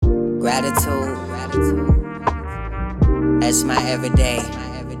Gratitude, that's my everyday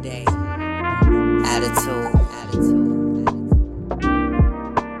attitude.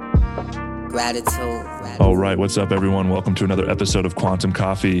 Gratitude. All right, what's up, everyone? Welcome to another episode of Quantum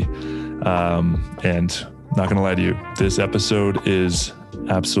Coffee. And not going to lie to you, this episode is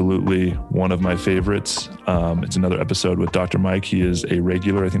absolutely one of my favorites. It's another episode with Dr. Mike. He is a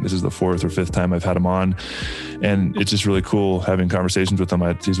regular. I think this is the fourth or fifth time I've had him on. And it's just really cool having conversations with him.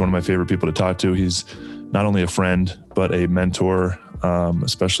 He's one of my favorite people to talk to. He's not only a friend, but a mentor,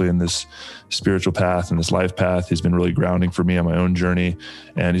 especially in this spiritual path and this life path. He's been really grounding for me on my own journey.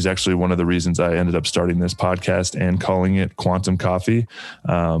 And he's actually one of the reasons I ended up starting this podcast and calling it Quantum Coffee.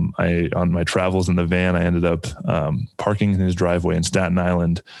 On my travels in the van, I ended up parking in his driveway in Staten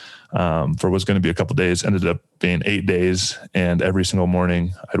Island for what's going to be a couple days, ended up being 8 days. And every single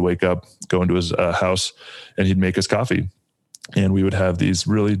morning I'd wake up, go into his house, and he'd make us coffee. And we would have these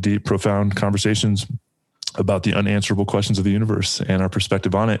really deep, profound conversations about the unanswerable questions of the universe and our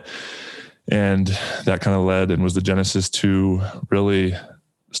perspective on it. And that kind of led and was the genesis to really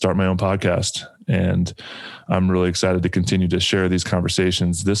start my own podcast. And I'm really excited to continue to share these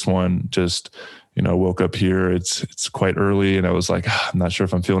conversations. This one just, woke up here. It's quite early, and I was like, I'm not sure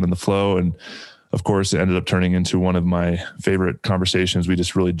if I'm feeling in the flow. And of course, it ended up turning into one of my favorite conversations. We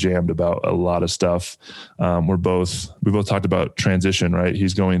just really jammed about a lot of stuff. We both talked about transition, right?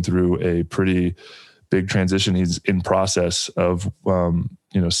 He's going through a pretty big transition. He's in process of,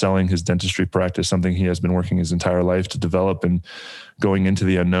 selling his dentistry practice, something he has been working his entire life to develop and going into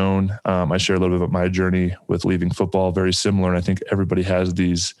the unknown. I share a little bit about my journey with leaving football, very similar. And I think everybody has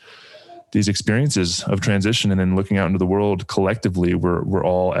these experiences of transition, and then looking out into the world collectively, we're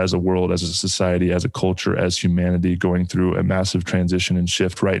all, as a world, as a society, as a culture, as humanity, going through a massive transition and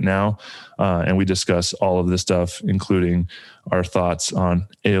shift right now. And we discuss all of this stuff, including our thoughts on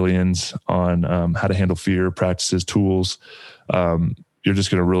aliens, on how to handle fear, practices, tools. You're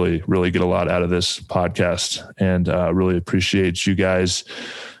just going to really, really get a lot out of this podcast, and really appreciate you guys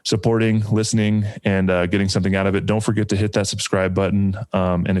supporting, listening, and getting something out of it. Don't forget to hit that subscribe button.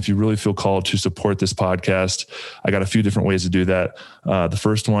 And if you really feel called to support this podcast, I got a few different ways to do that. The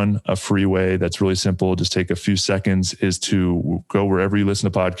first one, a free way that's really simple, just take a few seconds, is to go wherever you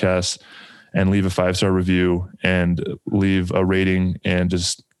listen to podcasts and leave a 5-star review and leave a rating, and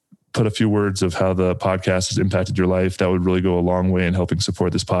just put a few words of how the podcast has impacted your life. That would really go a long way in helping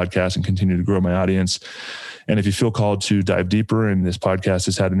support this podcast and continue to grow my audience. And if you feel called to dive deeper and this podcast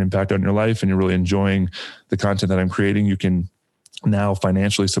has had an impact on your life and you're really enjoying the content that I'm creating, you can now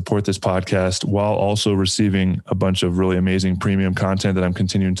financially support this podcast while also receiving a bunch of really amazing premium content that I'm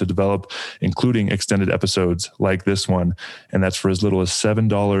continuing to develop, including extended episodes like this one. And that's for as little as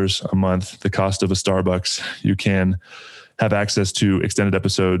 $7 a month, the cost of a Starbucks. You can have access to extended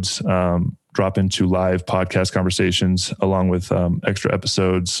episodes, drop into live podcast conversations, along with extra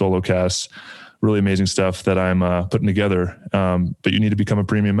episodes, solo casts, really amazing stuff that I'm putting together. But you need to become a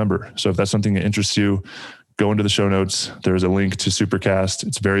premium member. So if that's something that interests you, go into the show notes. There's a link to Supercast.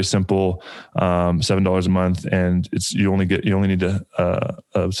 It's very simple, $7 a month, and you only need to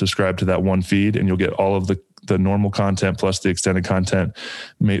subscribe to that one feed, and you'll get all of the normal content plus the extended content.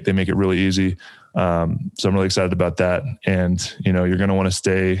 They make it really easy. So I'm really excited about that. And, you're going to want to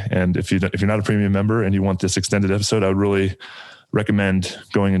stay. And if you're not a premium member and you want this extended episode, I would really recommend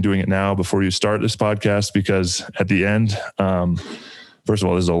going and doing it now before you start this podcast, because at the end, first of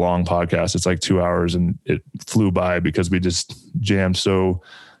all, this is a long podcast. It's like 2 hours, and it flew by because we just jammed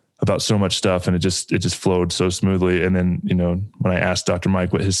about so much stuff, and it just flowed so smoothly. And then, when I asked Dr.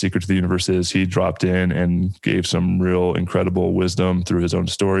 Mike what his secret to the universe is, he dropped in and gave some real incredible wisdom through his own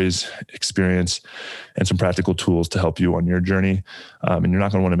stories, experience, and some practical tools to help you on your journey. And you're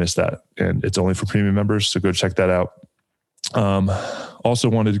not going to want to miss that. And it's only for premium members, so go check that out. Also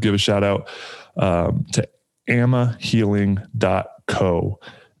wanted to give a shout out to AmaHealing.co.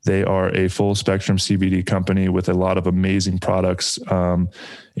 They are a full spectrum CBD company with a lot of amazing products. I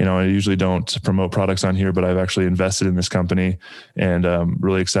usually don't promote products on here, but I've actually invested in this company, and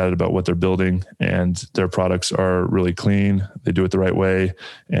really excited about what they're building. And their products are really clean. They do it the right way,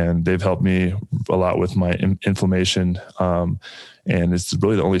 and they've helped me a lot with my inflammation. And it's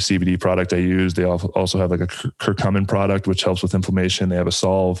really the only CBD product I use. They also have like a curcumin product, which helps with inflammation. They have a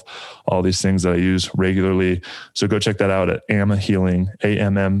Solve, all these things that I use regularly. So go check that out at AMMA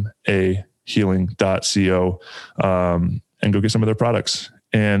healing.co, and go get some of their products.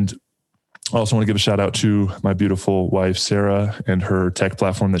 And I also want to give a shout out to my beautiful wife, Sarah, and her tech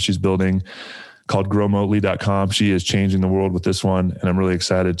platform that she's building called growmotely.com. She is changing the world with this one, and I'm really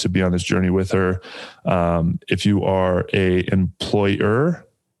excited to be on this journey with her. If you are an employer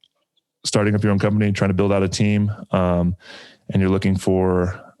starting up your own company, trying to build out a team, and you're looking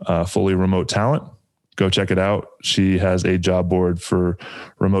for fully remote talent, go check it out. She has a job board for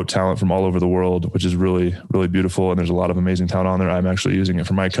remote talent from all over the world, which is really, really beautiful. And there's a lot of amazing talent on there. I'm actually using it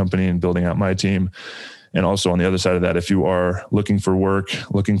for my company and building out my team. And also on the other side of that, if you are looking for work,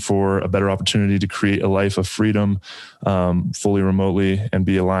 looking for a better opportunity to create a life of freedom, fully remotely, and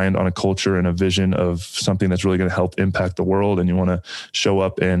be aligned on a culture and a vision of something that's really going to help impact the world, and you want to show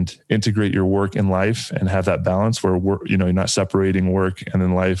up and integrate your work and life and have that balance where you're not separating work and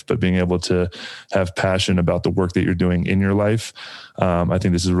then life, but being able to have passion about the work that you're doing in your life. I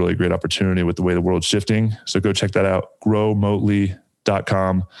think this is a really great opportunity with the way the world's shifting. So go check that out,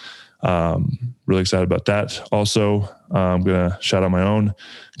 growmotely.com. Really excited about that. Also, I'm going to shout out my own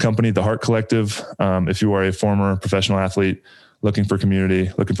company, The Heart Collective. If you are a former professional athlete looking for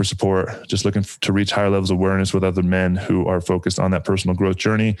community, looking for support, just looking to reach higher levels of awareness with other men who are focused on that personal growth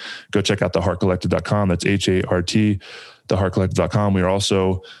journey, go check out theheartcollective.com. That's HART, theheartcollective.com. We are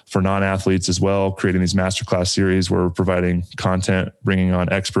also, for non-athletes as well, creating these masterclass series where we're providing content, bringing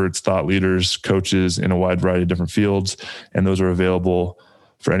on experts, thought leaders, coaches in a wide variety of different fields. And those are available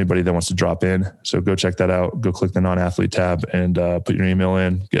for anybody that wants to drop in. So go check that out. Go click the non-athlete tab and put your email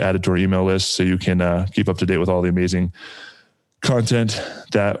in, get added to our email list so you can keep up to date with all the amazing content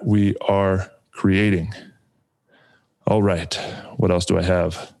that we are creating. All right. What else do I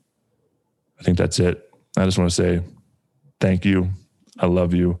have? I think that's it. I just want to say thank you. I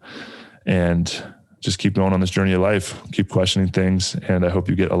love you. And just keep going on this journey of life. Keep questioning things. And I hope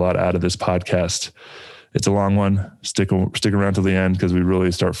you get a lot out of this podcast. It's a long one. Stick around to the end because we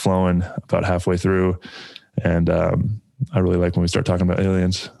really start flowing about halfway through. And I really like when we start talking about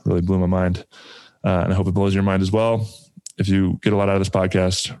aliens. Really blew my mind. And I hope it blows your mind as well. If you get a lot out of this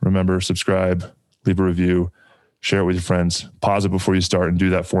podcast, remember, subscribe, leave a review, share it with your friends, pause it before you start and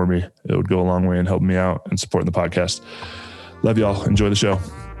do that for me. It would go a long way in helping me out and supporting the podcast. Love y'all. Enjoy the show.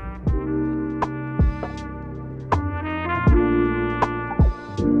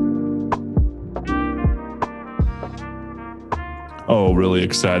 Oh, really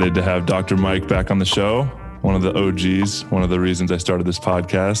excited to have Dr. Mike back on the show. One of the OGs. One of the reasons I started this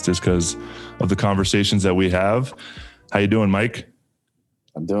podcast is because of the conversations that we have. How you doing, Mike?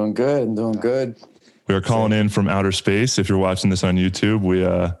 I'm doing good. We are calling in from outer space. If you're watching this on YouTube, we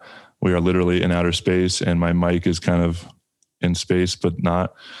are literally in outer space, and my mic is kind of in space, but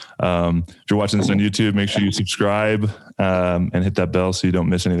not. If you're watching this on YouTube, make sure you subscribe and hit that bell so you don't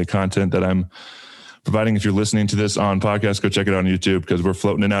miss any of the content that I'm providing. If you're listening to this on podcast, go check it out on YouTube because we're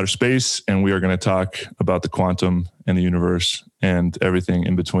floating in outer space and we are going to talk about the quantum and the universe and everything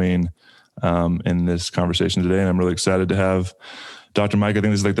in between in this conversation today. And I'm really excited to have Dr. Mike. I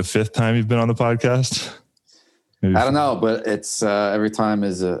think this is like the 5th time you've been on the podcast. Maybe I don't know, but it's every time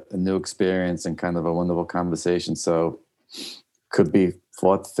is a new experience and kind of a wonderful conversation. So could be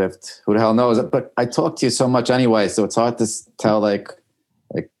 4th, 5th, who the hell knows? But I talk to you so much anyway, so it's hard to tell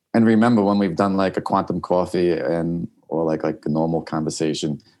and remember when we've done like a quantum coffee or like a normal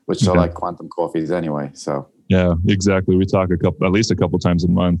conversation, which are like quantum coffees anyway. So yeah, exactly. We talk at least a couple times a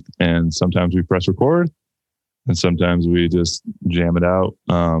month, and sometimes we press record, and sometimes we just jam it out.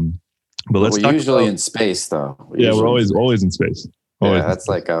 But we're usually in space, though. We're always in space. Always. Yeah,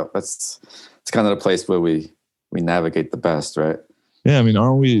 that's it's kind of the place where we navigate the best, right? Yeah, I mean,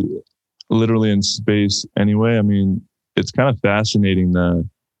 aren't we literally in space anyway? I mean, it's kind of fascinating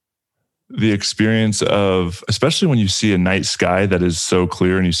the experience of, especially when you see a night sky that is so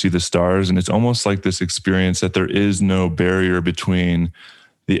clear and you see the stars, and it's almost like this experience that there is no barrier between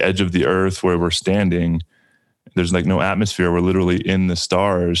the edge of the earth where we're standing. There's like no atmosphere. We're literally in the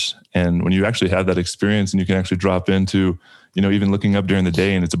stars. And when you actually have that experience and you can actually drop into, even looking up during the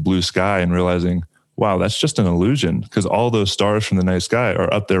day and it's a blue sky and realizing, wow, that's just an illusion because all those stars from the night sky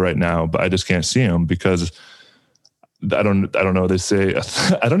are up there right now, but I just can't see them because I don't know. They say,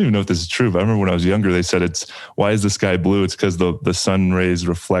 I don't even know if this is true, but I remember when I was younger, they said why is the sky blue? It's because the sun rays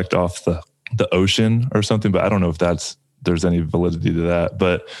reflect off the ocean or something, but I don't know if there's any validity to that.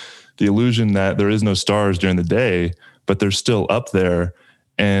 But the illusion that there is no stars during the day, but they're still up there.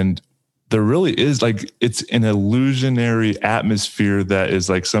 And there really is it's an illusionary atmosphere that is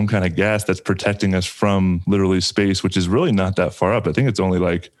like some kind of gas that's protecting us from literally space, which is really not that far up. I think it's only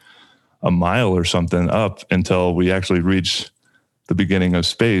like a mile or something up until we actually reach the beginning of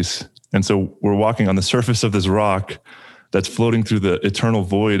space. And so we're walking on the surface of this rock that's floating through the eternal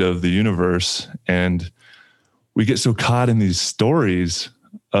void of the universe. And we get so caught in these stories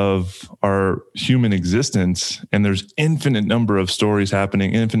of our human existence. And there's infinite number of stories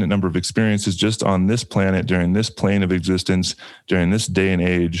happening, infinite number of experiences just on this planet during this plane of existence, during this day and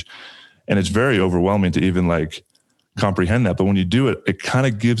age. And it's very overwhelming to even like comprehend that. But when you do it, it kind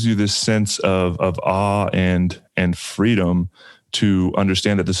of gives you this sense of awe and freedom to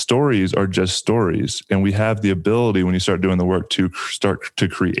understand that the stories are just stories. And we have the ability, when you start doing the work, to start to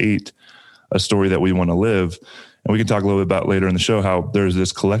create a story that we want to live. And we can talk a little bit about later in the show how there's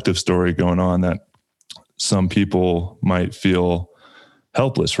this collective story going on that some people might feel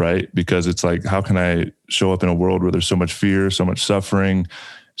helpless, right? Because it's like, how can I show up in a world where there's so much fear, so much suffering,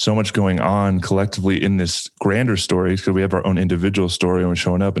 so much going on collectively in this grander story? Because we have our own individual story and we're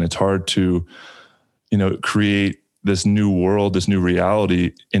showing up, and it's hard to, create this new world, this new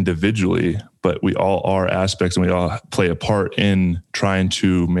reality individually, but we all are aspects and we all play a part in trying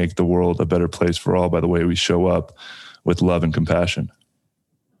to make the world a better place for all by the way we show up with love and compassion.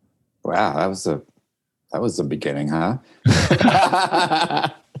 Wow, that was the beginning, huh?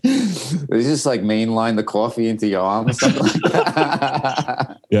 Did you just like mainline the coffee into your arm or something like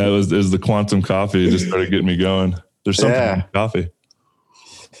that? Yeah, it was the quantum coffee. It just started getting me going. There's something in coffee.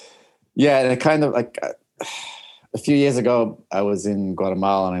 Yeah, and it kind of like a few years ago, I was in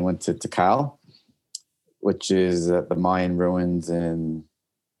Guatemala and I went to Tikal, which is the Mayan ruins in,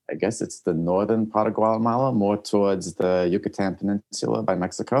 I guess it's the northern part of Guatemala, more towards the Yucatan Peninsula by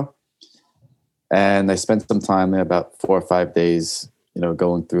Mexico. And I spent some time there, about 4 or 5 days,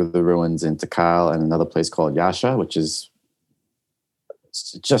 going through the ruins in Tikal and another place called Yasha, which is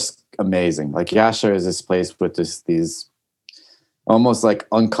just amazing. Like Yasha is this place with these almost like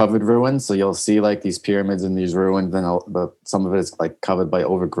uncovered ruins. So you'll see like these pyramids in these ruins, but some of it is like covered by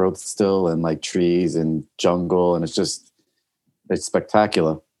overgrowth still and like trees and jungle. And it's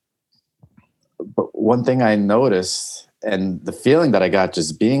spectacular. But one thing I noticed, and the feeling that I got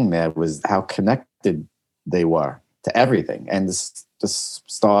just being there, was how connected they were to everything. And the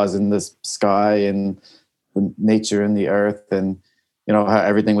stars in the sky and the nature and the earth, and, how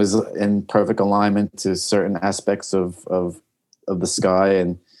everything was in perfect alignment to certain aspects of the sky.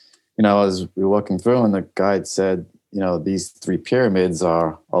 And, as we were walking through, and the guide said, these 3 pyramids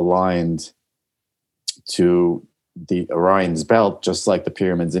are aligned to the Orion's belt, just like the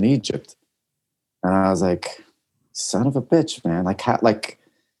pyramids in Egypt. And I was like, son of a bitch, man. Like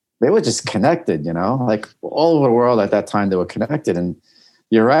they were just connected, like all over the world at that time, they were connected. And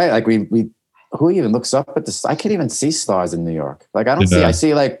you're right. Like who even looks up at this? I can't even see stars in New York. Like I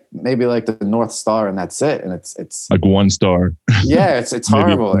see like maybe like the North Star, and that's it. And it's like one star. Yeah. It's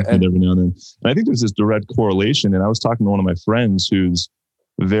horrible. And every now and then. And I think there's this direct correlation. And I was talking to one of my friends who's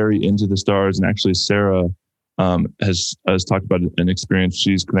very into the stars, and actually Sarah has talked about an experience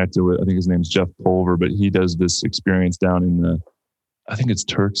she's connected with. I think his name's Jeff Pulver, but he does this experience down in I think it's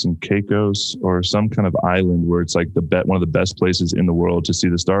Turks and Caicos or some kind of island where it's like one of the best places in the world to see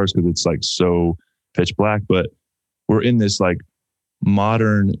the stars, because it's like so pitch black. But we're in this like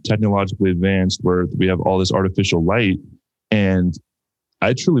modern, technologically advanced, where we have all this artificial light. And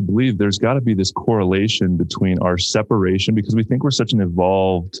I truly believe there's got to be this correlation between our separation, because we think we're such an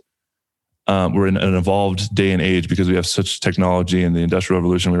evolved we're in an evolved day and age because we have such technology, and the Industrial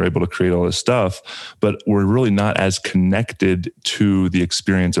Revolution, we were able to create all this stuff, but we're really not as connected to the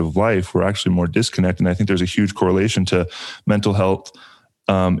experience of life. We're actually more disconnected. And I think there's a huge correlation to mental health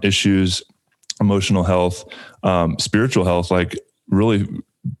issues, emotional health, spiritual health, like really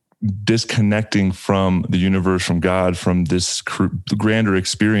disconnecting from the universe, from God, from this grander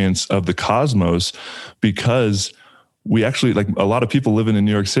experience of the cosmos, because we actually, like a lot of people living in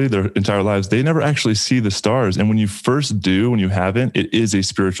New York City their entire lives, they never actually see the stars. And when you first do, when you haven't, it is a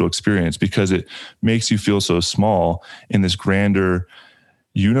spiritual experience, because it makes you feel so small in this grander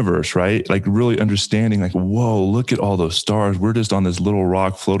universe, right? Like really understanding like, whoa, look at all those stars. We're just on this little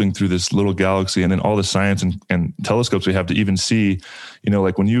rock floating through this little galaxy. And then all the science and telescopes we have to even see,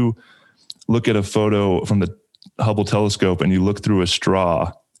 like when you look at a photo from the Hubble telescope and you look through a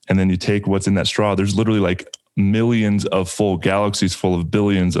straw, and then you take what's in that straw, there's literally like millions of full galaxies full of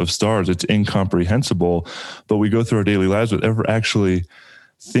billions of stars. It's incomprehensible, but we go through our daily lives without ever actually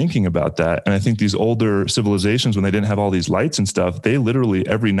thinking about that. And I think these older civilizations, when they didn't have all these lights and stuff, they literally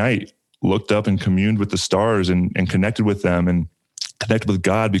every night looked up and communed with the stars and connected with them and connected with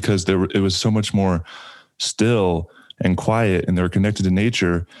God, because it was so much more still and quiet, and they were connected to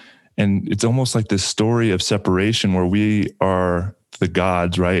nature. And it's almost like this story of separation where we are the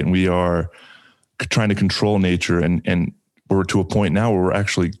gods, right? And we are trying to control nature, and we're to a point now where we're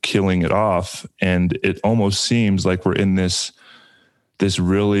actually killing it off. And it almost seems like we're in this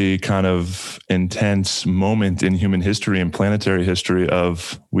really kind of intense moment in human history and planetary history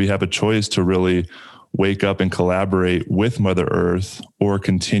of, we have a choice to really wake up and collaborate with Mother Earth, or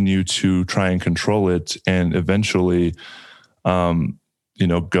continue to try and control it. And eventually,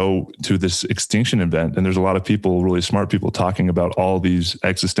 go to this extinction event. And there's a lot of people, really smart people, talking about all these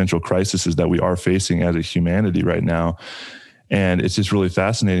existential crises that we are facing as a humanity right now. And it's just really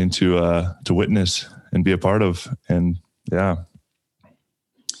fascinating to witness and be a part of. And yeah.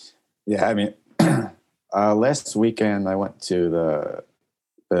 Yeah. I mean, last weekend I went to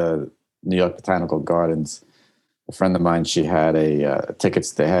the New York Botanical Gardens. A friend of mine, she had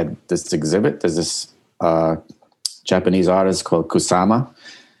tickets. They had this exhibit. There's this Japanese artist called Kusama,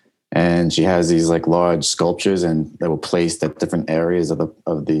 and she has these like large sculptures, and they were placed at different areas of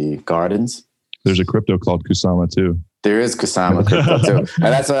the gardens. There's a crypto called Kusama too. There is Kusama crypto too,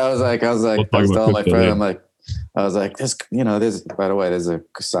 and that's what I was like. I was telling my friend, there's, by the way, there's a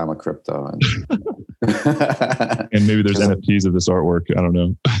Kusama crypto, and, and maybe there's NFTs of this artwork. I don't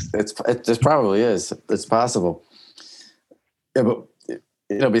know. It probably is. It's possible. Yeah, but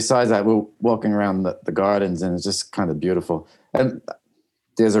besides that, we're walking around the gardens, and it's just kind of beautiful. And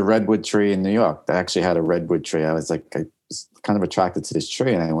there's a redwood tree in New York. They actually had a redwood tree. I was kind of attracted to this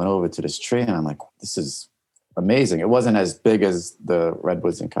tree, and I went over to this tree, and I'm like, this is amazing. It wasn't as big as the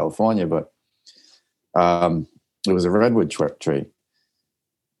redwoods in California, but it was a redwood tree.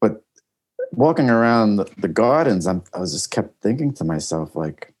 But walking around the gardens, I was just kept thinking to myself,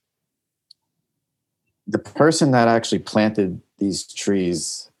 like, the person that actually planted these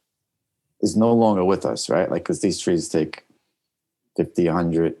trees is no longer with us, right? Like, because these trees take 50,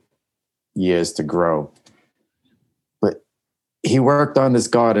 100 years to grow. But he worked on this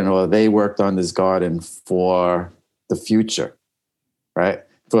garden, or they worked on this garden for the future, right?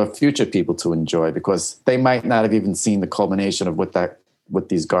 For future people to enjoy, because they might not have even seen the culmination of what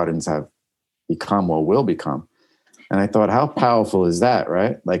these gardens have become or will become. And I thought, how powerful is that,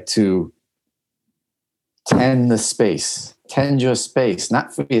 right? Like, to tend your space,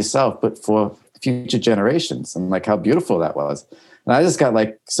 not for yourself, but for future generations. And like, how beautiful that was. And I just got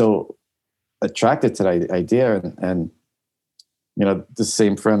like so attracted to the idea. And the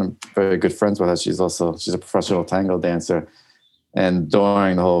same friend, I'm very good friends with her. She's a professional tango dancer. And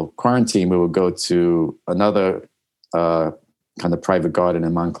during the whole quarantine, we would go to another kind of private garden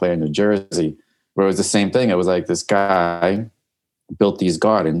in Montclair, New Jersey, where it was the same thing. It was like this guy built these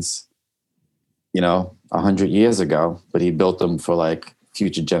gardens, 100 years ago, but he built them for like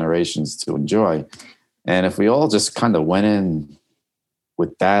future generations to enjoy. And if we all just kind of went in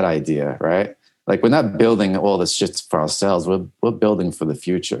with that idea, right? Like, we're not building all this shit for ourselves. We're building for the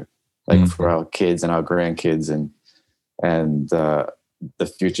future, like for our kids and our grandkids and the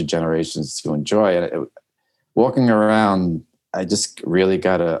future generations to enjoy. And walking around, I just really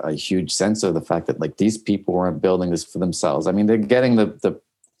got a huge sense of the fact that like these people weren't building this for themselves. I mean, they're getting the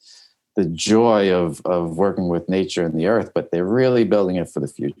joy of working with nature and the earth, but they're really building it for the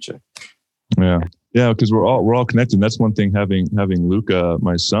future. Yeah. Yeah. Because we're all connected. That's one thing, having Luca,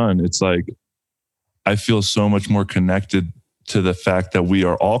 my son, it's like, I feel so much more connected to the fact that we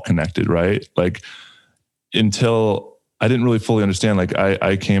are all connected, right? Like, until I didn't really fully understand, like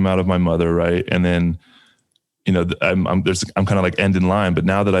I came out of my mother, right? And then, I'm kind of like end in line, but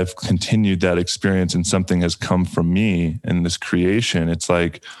now that I've continued that experience and something has come from me and this creation, it's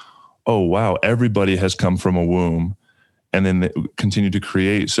like, oh, wow, everybody has come from a womb and then they continue to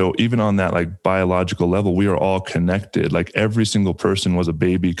create. So even on that like biological level, we are all connected. Like, every single person was a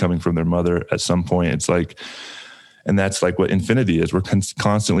baby coming from their mother at some point. It's like, and that's like what infinity is. We're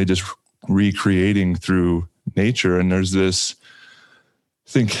constantly just recreating through nature. And there's this, I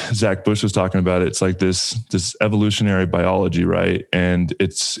think Zach Bush was talking about it. It's like this evolutionary biology, right? And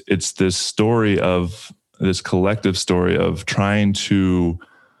it's this story of this collective story of trying to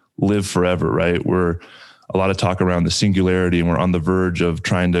live forever, right? We're a lot of talk around the singularity, and we're on the verge of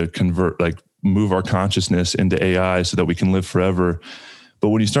trying to move our consciousness into AI so that we can live forever. But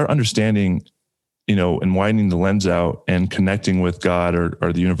when you start understanding, and widening the lens out and connecting with God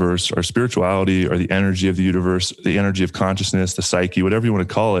or the universe or spirituality or the energy of the universe, the energy of consciousness, the psyche, whatever you want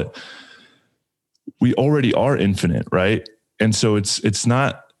to call it, we already are infinite, right? And so it's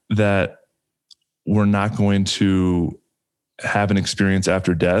not that we're not going to have an experience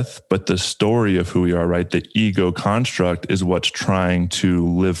after death, but the story of who we are, right? The ego construct is what's trying to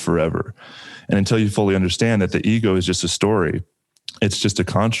live forever. And until you fully understand that the ego is just a story, it's just a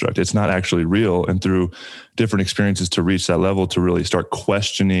construct, it's not actually real. And through different experiences to reach that level, to really start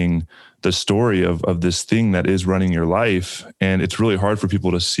questioning the story of this thing that is running your life. And it's really hard for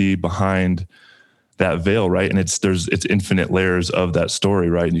people to see behind that veil, right? And it's infinite layers of that story,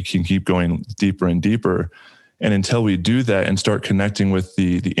 right? And you can keep going deeper and deeper. And until we do that and start connecting with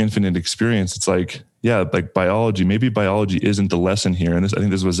the infinite experience, it's like, yeah, like biology, maybe biology isn't the lesson here. And I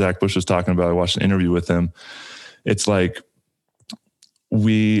think this is what Zach Bush was talking about. I watched an interview with him. It's like,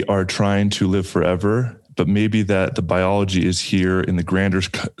 we are trying to live forever, but maybe that the biology is here in the grander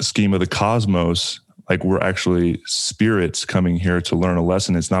scheme of the cosmos. Like we're actually spirits coming here to learn a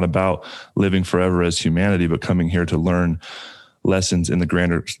lesson. It's not about living forever as humanity, but coming here to learn lessons in the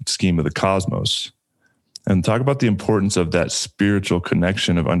grander scheme of the cosmos. And talk about the importance of that spiritual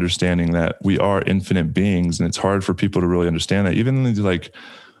connection of understanding that we are infinite beings. And it's hard for people to really understand that. Even in these like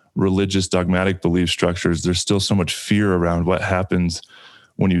religious dogmatic belief structures, there's still so much fear around what happens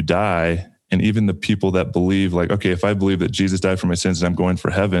when you die. And even the people that believe like, okay, if I believe that Jesus died for my sins and I'm going to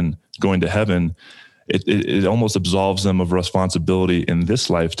heaven, it almost absolves them of responsibility in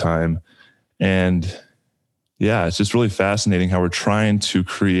this lifetime. And yeah, it's just really fascinating how we're trying to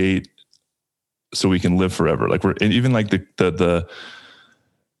create so we can live forever. Like and even like the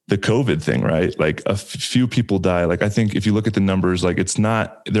COVID thing, right? Like a few people die. Like I think if you look at the numbers, like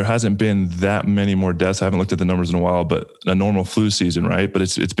there hasn't been that many more deaths. I haven't looked at the numbers in a while, but a normal flu season, right? But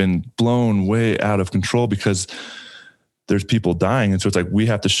it's been blown way out of control because there's people dying. And so it's like, we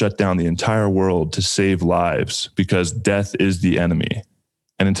have to shut down the entire world to save lives because death is the enemy.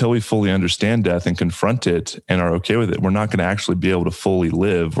 And until we fully understand death and confront it and are okay with it, we're not going to actually be able to fully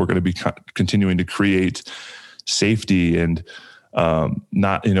live. We're going to be continuing to create safety and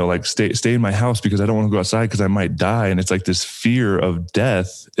not, like stay in my house because I don't want to go outside because I might die. And it's like this fear of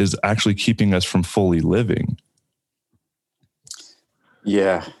death is actually keeping us from fully living.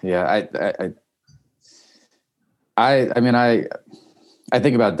 Yeah. I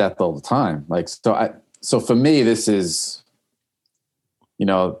think about death all the time. Like, so for me, this is,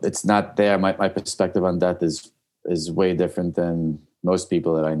 it's not there. My perspective on death is way different than most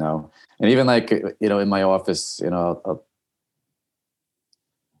people that I know. And even like, in my office, I'll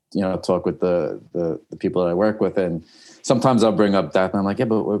talk with the people that I work with. And sometimes I'll bring up death and I'm like, yeah,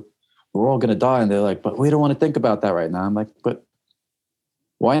 but we're all going to die. And they're like, but we don't want to think about that right now. I'm like, but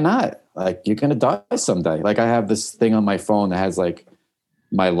why not? Like, you're going to die someday. Like I have this thing on my phone that has like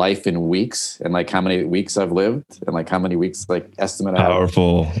my life in weeks and like how many weeks I've lived and like how many weeks like estimate I have.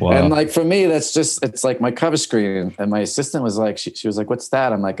 Powerful. Wow. And like for me, it's like my cover screen. And my assistant was like, she was like, what's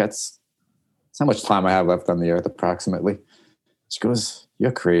that? I'm like, that's how much time I have left on the earth approximately. She goes,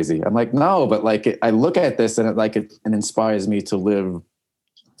 you're crazy. I'm like, no, but like I look at this and it inspires me to live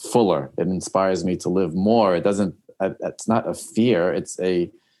fuller. It inspires me to live more. It's not a fear. It's a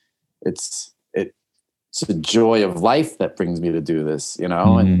joy of life that brings me to do this,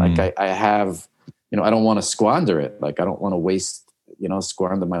 and like I have, I don't want to squander it. Like I don't want to waste,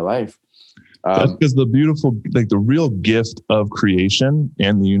 squander my life. That's because the beautiful, like the real gift of creation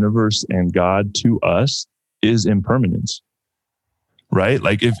and the universe and God to us is impermanence, right?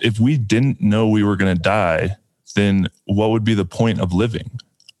 Like if we didn't know we were going to die, then what would be the point of living?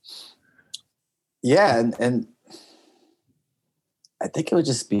 Yeah. And I think it would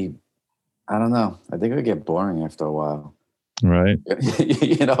just be, I don't know. I think it would get boring after a while. Right.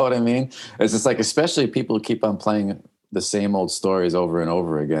 You know what I mean? It's just like, especially people keep on playing the same old stories over and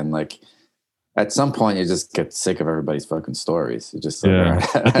over again. Like at some point you just get sick of everybody's fucking stories. You just like, yeah.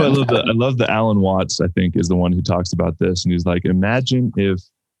 That's why I love the Alan Watts, I think, is the one who talks about this. And he's like, imagine if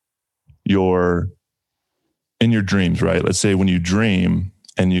you're in your dreams, right? Let's say when you dream,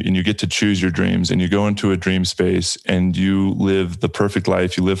 and you get to choose your dreams and you go into a dream space and you live the perfect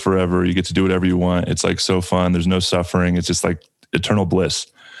life. You live forever. You get to do whatever you want. It's like so fun. There's no suffering. It's just like eternal bliss.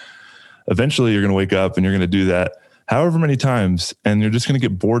 Eventually you're going to wake up and you're going to do that however many times and you're just going to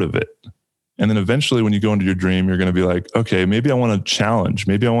get bored of it. And then eventually when you go into your dream, you're going to be like, okay, maybe I want a challenge.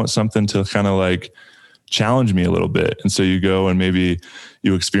 Maybe I want something to kind of like challenge me a little bit. And so you go and maybe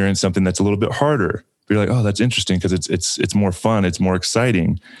you experience something that's a little bit harder. You're like, oh, that's interesting because it's more fun, it's more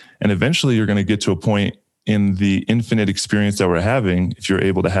exciting. And eventually you're going to get to a point in the infinite experience that we're having. If you're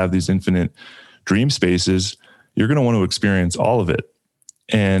able to have these infinite dream spaces, you're going to want to experience all of it.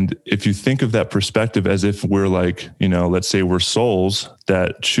 And if you think of that perspective as if we're like, let's say we're souls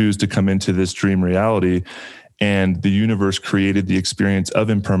that choose to come into this dream reality, and the universe created the experience of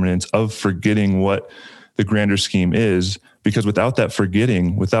impermanence, of forgetting what the grander scheme is, because without that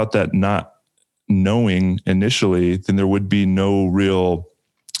forgetting, without that not knowing initially, then there would be no real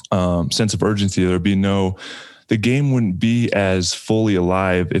sense of urgency. There'd be the game wouldn't be as fully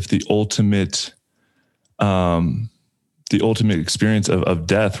alive if the ultimate experience of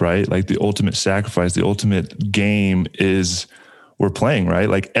death, right? Like the ultimate sacrifice, the ultimate game is we're playing, right?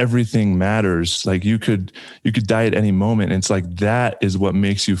 Like everything matters. Like you could die at any moment. And it's like, that is what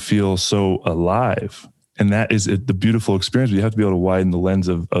makes you feel so alive. And that is the beautiful experience. You have to be able to widen the lens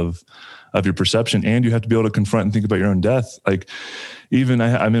of your perception, and you have to be able to confront and think about your own death. Like even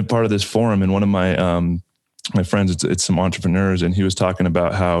I'm in part of this forum, and one of my my friends, it's some entrepreneurs, and he was talking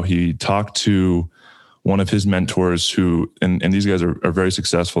about how he talked to one of his mentors who, and these guys are very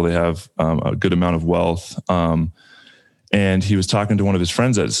successful. They have a good amount of wealth. And he was talking to one of his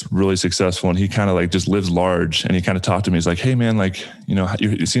friends that's really successful, and he kind of like just lives large. And he kind of talked to me. He's like, "Hey man, like, you know,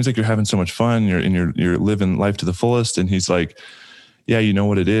 it seems like you're having so much fun. You're living life to the fullest." And he's like, "Yeah, you know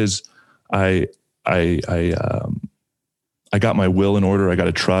what it is? I got my will in order. I got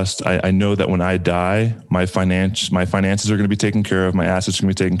a trust. I know that when I die, my finances are going to be taken care of. My assets are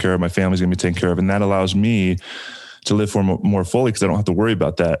going to be taken care of. My family's going to be taken care of. And that allows me to live more fully because I don't have to worry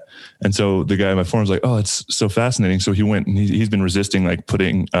about that." And so the guy in my forum was like, "Oh, it's so fascinating." So he went and he's been resisting like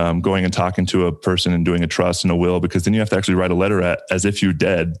going and talking to a person and doing a trust and a will, because then you have to actually write a letter as if you're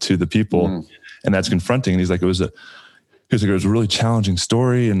dead to the people. And that's confronting. And he's like, it was a really challenging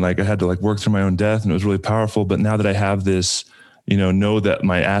story. And like, I had to like work through my own death, and it was really powerful. But now that I have this, know that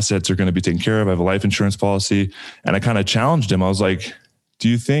my assets are going to be taken care of. I have a life insurance policy. And I kind of challenged him. I was like, do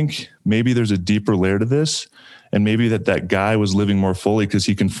you think maybe there's a deeper layer to this? And maybe that guy was living more fully because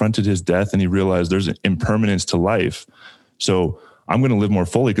he confronted his death and he realized there's an impermanence to life. So I'm going to live more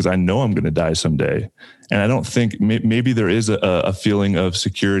fully because I know I'm going to die someday. And I don't think maybe there is a feeling of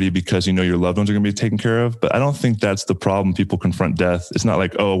security because your loved ones are going to be taken care of. But I don't think that's the problem. People confront death. It's not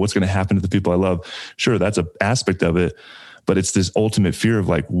like, oh, what's going to happen to the people I love? Sure, that's an aspect of it. But it's this ultimate fear of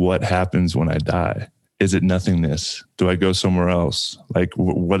like, what happens when I die? Is it nothingness? Do I go somewhere else? Like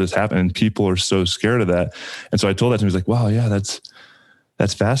what has happened? And people are so scared of that. And so I told that to him. He's like, wow, yeah,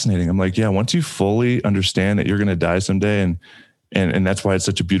 that's fascinating. I'm like, yeah, once you fully understand that you're going to die someday and that's why it's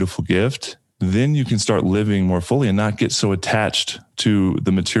such a beautiful gift, then you can start living more fully and not get so attached to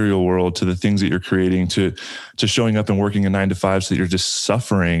the material world, to the things that you're creating, to showing up and working a 9 to 5 so that you're just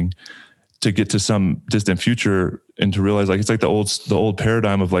suffering to get to some distant future, and to realize like it's like the old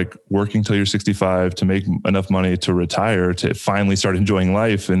paradigm of like working till you're 65 to make enough money to retire, to finally start enjoying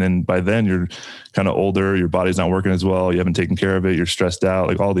life. And then by then you're kind of older, your body's not working as well, you haven't taken care of it, you're stressed out,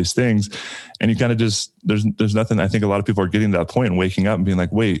 like all these things. And you kind of just, there's nothing. I think a lot of people are getting to that point and waking up and being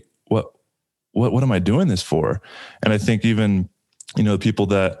like, wait, what am I doing this for? And I think even, people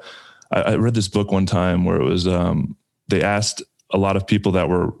that I read this book one time where it was, they asked a lot of people that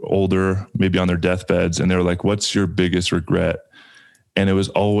were older, maybe on their deathbeds, and they were like, what's your biggest regret? And it was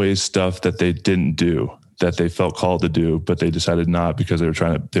always stuff that they didn't do, that they felt called to do, but they decided not because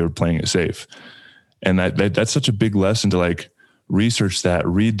they were playing it safe. And that's such a big lesson to like research that,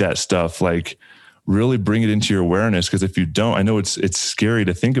 read that stuff, like really bring it into your awareness. Because if you don't, I know it's scary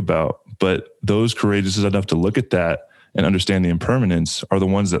to think about, but those courageous enough to look at that and understand the impermanence are the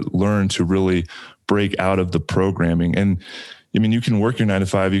ones that learn to really break out of the programming. And I mean, you can work your 9 to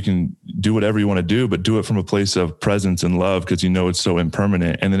 5, you can do whatever you want to do, but do it from a place of presence and love because it's so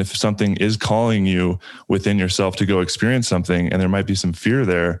impermanent. And then if something is calling you within yourself to go experience something, and there might be some fear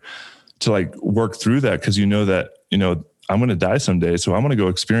there, to like work through that because that, I'm going to die someday. So I'm going to go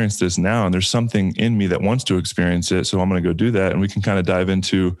experience this now. And there's something in me that wants to experience it. So I'm going to go do that. And we can kind of dive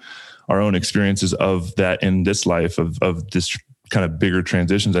into our own experiences of that in this life of this kind of bigger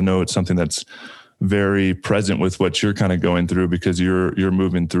transitions. I know it's something that's very present with what you're kind of going through because you're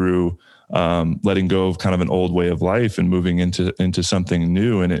moving through letting go of kind of an old way of life and moving into something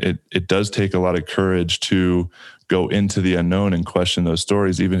new. And it does take a lot of courage to go into the unknown and question those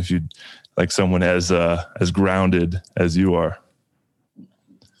stories, even if you like someone as grounded as you are.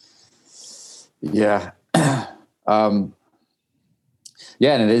 Yeah. And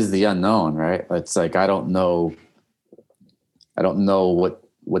it is the unknown, right? It's like, I don't know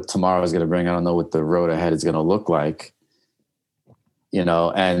what tomorrow is going to bring. I don't know what the road ahead is going to look like,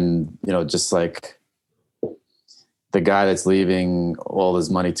 just like the guy that's leaving all his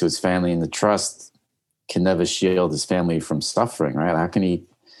money to his family in the trust can never shield his family from suffering, right? How can he,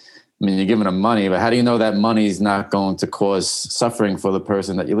 you're giving him money, but how do you know that money is not going to cause suffering for the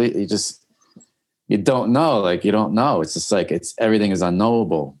person that you don't know. Like, you don't know. It's just like, everything is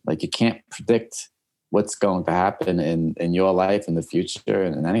unknowable. Like you can't predict what's going to happen in your life, in the future,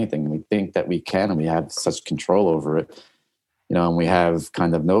 and in anything. We think that we can, and we have such control over it, and we have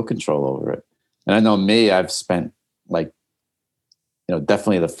kind of no control over it. And I know me, I've spent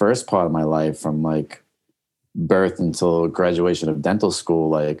definitely the first part of my life from like birth until graduation of dental school,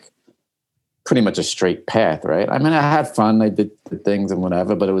 like pretty much a straight path, right? I mean, I had fun, I did the things and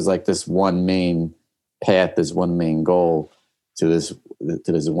whatever, but it was like this one main path, this one main goal to this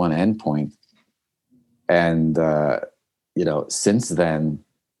one endpoint. And, since then,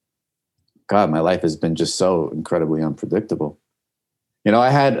 God, my life has been just so incredibly unpredictable. When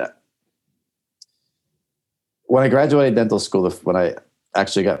I graduated dental school, when I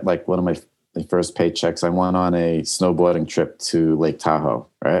actually got like one of my my first paychecks, I went on a snowboarding trip to Lake Tahoe,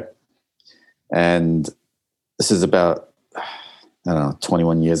 right? And this is about, I don't know,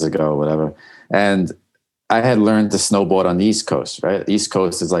 21 years ago or whatever. And I had learned to snowboard on the East Coast, right? The East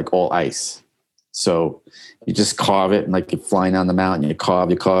Coast is like all ice. So you just carve it, and like you're flying down the mountain, you carve,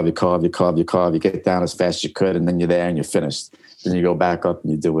 you get down as fast as you could, and then you're there and you're finished. Then you go back up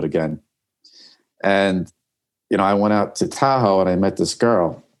and you do it again. And, I went out to Tahoe and I met this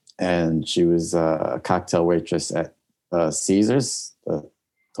girl, and she was a cocktail waitress at Caesars, the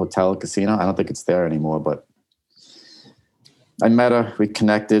hotel casino. I don't think it's there anymore, but I met her, we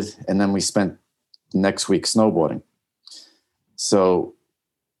connected, and then we spent the next week snowboarding. So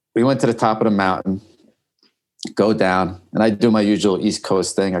we went to the top of the mountain, go down, and I do my usual East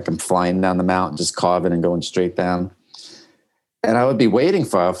Coast thing. Like I'm flying down the mountain, just carving and going straight down. And I would be waiting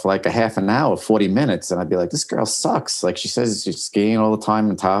for her for like a half an hour, 40 minutes. And I'd be like, this girl sucks. Like she says she's skiing all the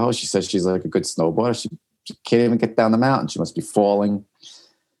time in Tahoe. She says she's like a good snowboarder. She can't even get down the mountain. She must be falling.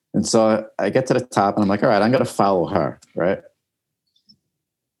 And so I get to the top and I'm like, all right, I'm going to follow her, right?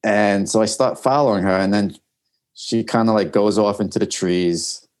 And so I start following her, and then she kind of like goes off into the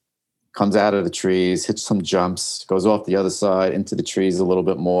trees, comes out of the trees, hits some jumps, goes off the other side into the trees a little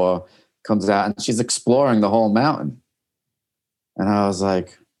bit more, comes out, and she's exploring the whole mountain. And I was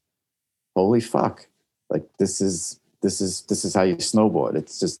like, holy fuck. Like this is how you snowboard.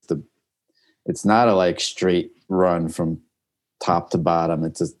 It's not a like straight run from top to bottom.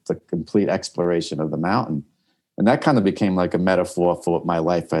 It's just a complete exploration of the mountain. And that kind of became like a metaphor for what my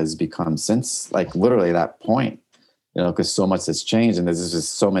life has become since like literally that point, because so much has changed, and there's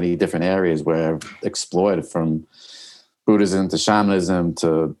just so many different areas where I've explored, from Buddhism to shamanism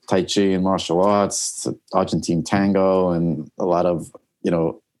to Tai Chi and martial arts to Argentine tango and a lot of,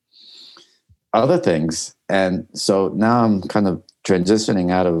 other things. And so now I'm kind of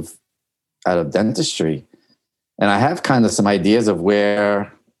transitioning out of dentistry, and I have kind of some ideas of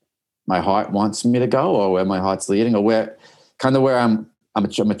where my heart wants me to go, or where my heart's leading, or where I'm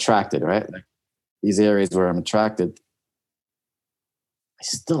attracted, right? Like these areas where I'm attracted. I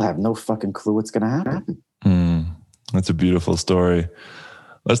still have no fucking clue what's going to happen. That's a beautiful story.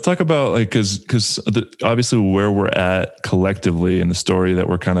 Let's talk about because obviously where we're at collectively in the story that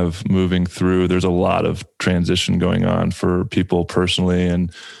we're kind of moving through, there's a lot of transition going on for people personally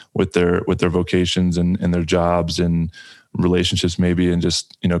and with their vocations and their jobs and relationships maybe, and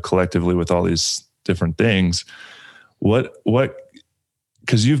just, collectively with all these different things. What,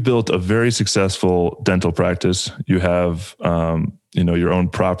 because you've built a very successful dental practice. You have, your own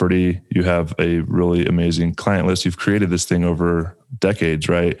property. You have a really amazing client list. You've created this thing over decades,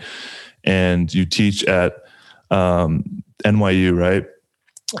 right? And you teach at NYU, right?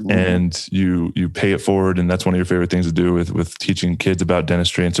 Mm-hmm. And you pay it forward, and that's one of your favorite things to do with teaching kids about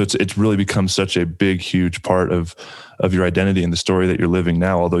dentistry. And so it's really become such a big, huge part of your identity and the story that you're living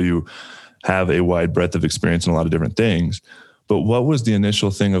now, although you have a wide breadth of experience in a lot of different things. But what was the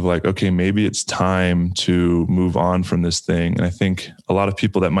initial thing of like, okay, maybe it's time to move on from this thing? And I think a lot of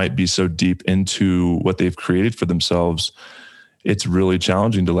people that might be so deep into what they've created for themselves, it's really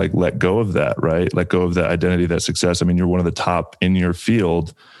challenging to like let go of that, right? Let go of that identity, that success. I mean, you're one of the top in your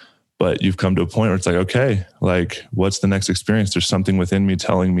field, but you've come to a point where it's like, okay, like what's the next experience? There's something within me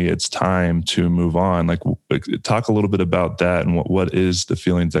telling me it's time to move on. Like talk a little bit about that, and what is the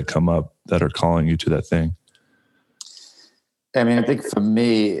feelings that come up that are calling you to that thing? I mean, I think for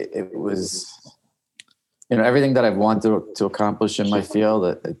me, it was, everything that I've wanted to accomplish in my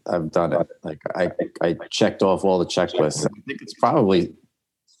field, I've done it. Like I checked off all the checklists. I think it's probably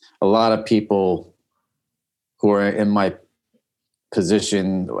a lot of people who are in my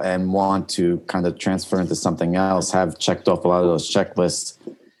position and want to kind of transfer into something else have checked off a lot of those checklists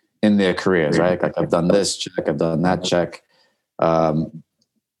in their careers, right? Like I've done this check, I've done that check.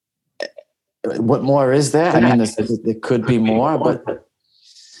 What more is there? I mean, there could be more, but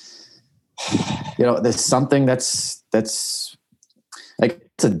there's something that's like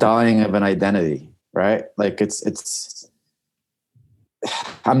it's a dying of an identity, right? Like it's.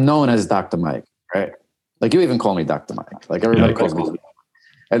 I'm known as Dr. Mike, right? Like you even call me Dr. Mike. Like everybody calls me,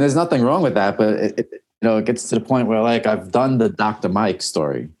 and there's nothing wrong with that. But it gets to the point where like I've done the Dr. Mike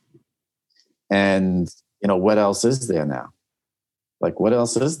story, and what else is there now? Like, what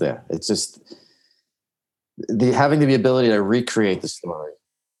else is there? It's just having the ability to recreate the story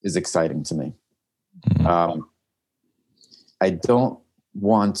is exciting to me. I don't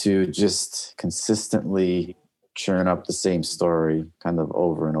want to just consistently churn up the same story kind of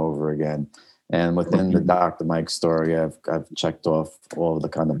over and over again. And within the Dr. Mike story, I've checked off all of the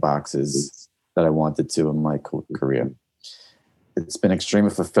kind of boxes that I wanted to in my career. It's been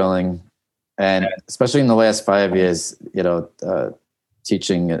extremely fulfilling. And especially in the last 5 years,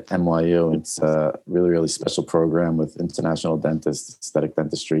 teaching at NYU, it's a really, really special program with international dentists, aesthetic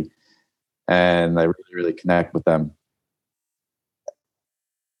dentistry. And I really, really connect with them.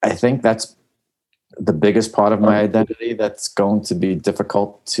 I think that's the biggest part of my identity that's going to be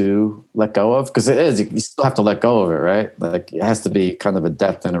difficult to let go of, because it is. You still have to let go of it, right? Like, it has to be kind of a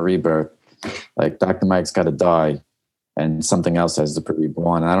death and a rebirth. Like, Dr. Mike's got to die and something else has to be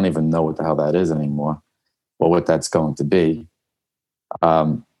born. I don't even know what the hell that is anymore, or what that's going to be.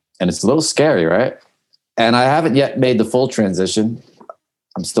 And it's a little scary, right? And I haven't yet made the full transition.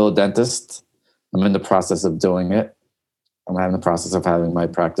 I'm still a dentist. I'm in the process of doing it. I'm in the process of having my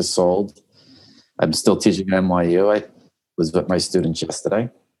practice sold. I'm still teaching at NYU. I was with my students yesterday.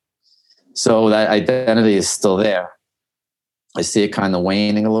 So that identity is still there. I see it kind of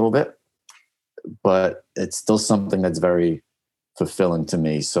waning a little bit, but it's still something that's very fulfilling to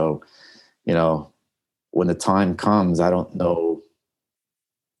me. So, when the time comes, I don't know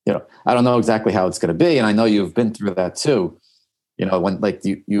exactly how it's going to be. And I know you've been through that too. When like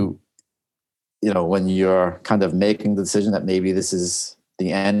when you're kind of making the decision that maybe this is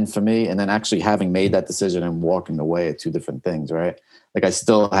the end for me, and then actually having made that decision and walking away are two different things, right? Like, I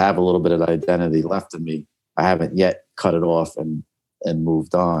still have a little bit of identity left in me. I haven't yet cut it off and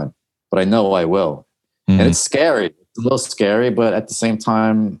moved on, but I know I will. And it's scary. It's a little scary, but at the same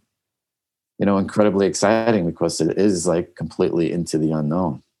time, incredibly exciting, because it is like completely into the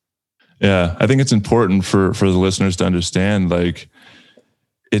unknown. Yeah. I think it's important for the listeners to understand, like,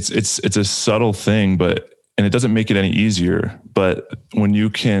 it's a subtle thing, and it doesn't make it any easier. But when you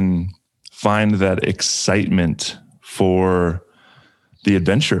can find that excitement for the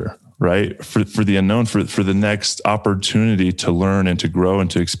adventure, right? For the unknown, for the next opportunity to learn and to grow and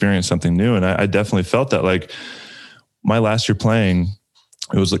to experience something new. And I definitely felt that, like, my last year playing,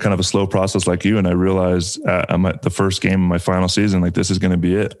 it was kind of a slow process like you. And I realized I'm at the first game of my final season, like, this is going to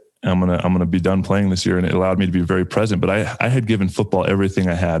be it. I'm gonna be done playing this year. And it allowed me to be very present. But I had given football everything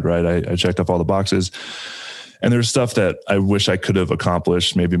I had, right? I checked off all the boxes. And there's stuff that I wish I could have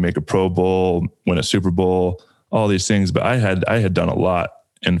accomplished, maybe make a Pro Bowl, win a Super Bowl, all these things. But I had done a lot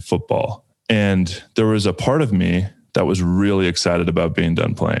in football. And there was a part of me that was really excited about being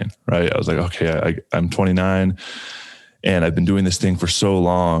done playing, right? I was like, okay, I'm 29 and I've been doing this thing for so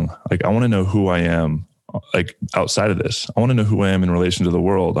long. Like, I want to know who I am, like, outside of this. I want to know who I am in relation to the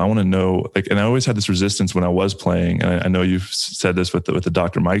world. I want to know, like, and I always had this resistance when I was playing. And I know you've said this with the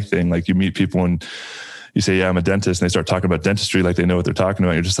Dr. Mike thing. Like, you meet people and you say, yeah, I'm a dentist, and they start talking about dentistry like they know what they're talking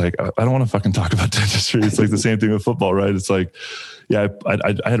about. You're just like, I don't want to fucking talk about dentistry. It's like the same thing with football, right? It's like, yeah,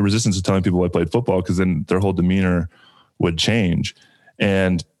 I had a resistance to telling people I played football, because then their whole demeanor would change.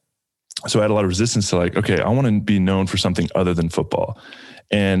 And so I had a lot of resistance to, like, okay, I want to be known for something other than football.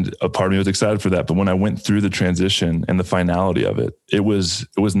 And a part of me was excited for that. But when I went through the transition and the finality of it, it was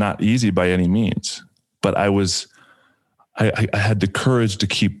not easy by any means. But I had the courage to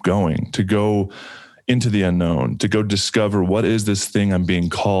keep going, to go into the unknown, to go discover, what is this thing I'm being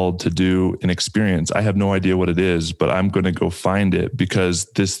called to do and experience? I have no idea what it is, but I'm going to go find it, because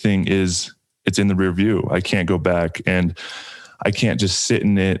this thing it's in the rear view. I can't go back, and I can't just sit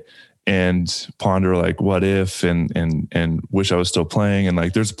in it and ponder, like, what if, and wish I was still playing. And,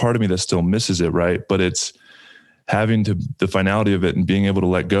 like, there's a part of me that still misses it. Right. But it's having the finality of it and being able to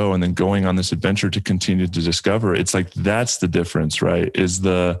let go, and then going on this adventure to continue to discover. It's like, that's the difference, right? Is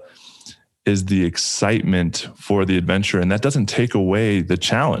the excitement for the adventure. And that doesn't take away the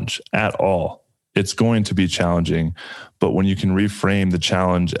challenge at all. It's going to be challenging, but when you can reframe the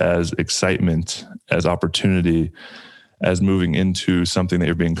challenge as excitement, as opportunity, as moving into something that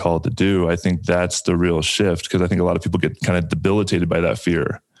you're being called to do, I think that's the real shift. Because I think a lot of people get kind of debilitated by that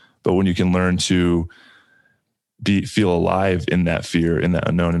fear. But when you can learn to feel alive in that fear, in that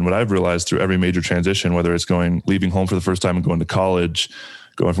unknown. And what I've realized through every major transition, whether it's leaving home for the first time and going to college,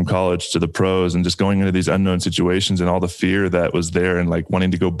 going from college to the pros, and just going into these unknown situations, and all the fear that was there, and, like, wanting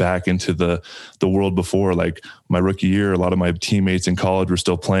to go back into the world before. Like, my rookie year, a lot of my teammates in college were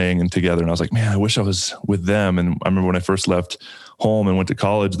still playing and together. And I was like, man, I wish I was with them. And I remember when I first left home and went to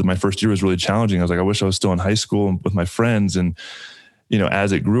college, my first year was really challenging. I was like, I wish I was still in high school with my friends. And,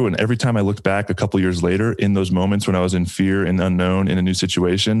 as it grew, and every time I looked back a couple years later, in those moments when I was in fear and unknown in a new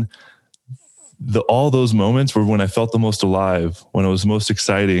situation, all those moments were when I felt the most alive, when it was most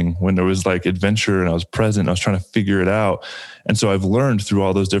exciting, when there was, like, adventure, and I was present, and I was trying to figure it out. And so I've learned through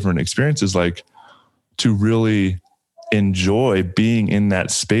all those different experiences, like, to really enjoy being in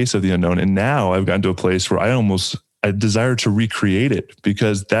that space of the unknown. And now I've gotten to a place where I desire to recreate it,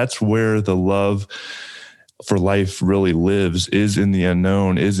 because that's where the love for life really lives is in the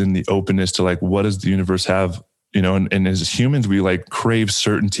unknown, is in the openness to like, what does the universe have? And as humans, we like crave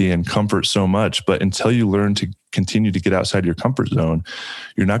certainty and comfort so much, but until you learn to continue to get outside your comfort zone,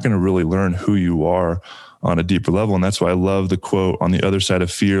 you're not going to really learn who you are on a deeper level. And that's why I love the quote, on the other side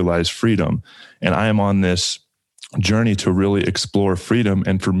of fear lies freedom. And I am on this journey to really explore freedom.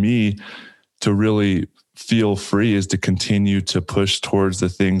 And for me to really feel free is to continue to push towards the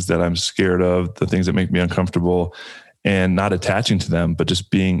things that I'm scared of, the things that make me uncomfortable, and not attaching to them, but just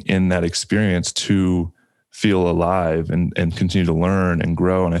being in that experience to feel alive and continue to learn and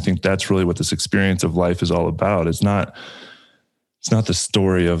grow. And I think that's really what this experience of life is all about. It's not the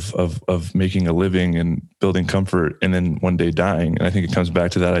story of making a living and building comfort and then one day dying. And I think it comes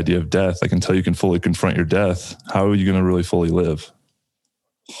back to that idea of death. Like, until you can fully confront your death, how are you going to really fully live?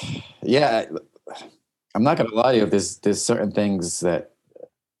 Yeah, I'm not going to lie to you. There's certain things that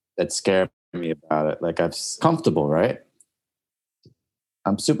scare me about it. Like, I'm comfortable, right?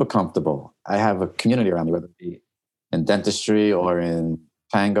 I'm super comfortable. I have a community around me, whether it be in dentistry or in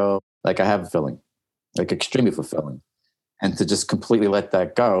tango. Like, I have fulfilling, like extremely fulfilling. And to just completely let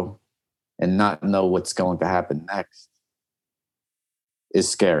that go and not know what's going to happen next is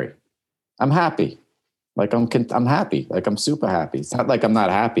scary. I'm happy. Like, I'm happy. Like, I'm super happy. It's not like I'm not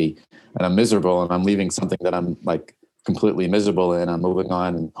happy and I'm miserable and I'm leaving something that I'm like completely miserable in. I'm moving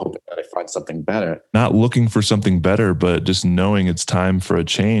on and hoping that I find something better. Not looking for something better, but just knowing it's time for a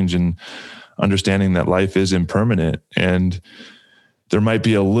change and understanding that life is impermanent. And there might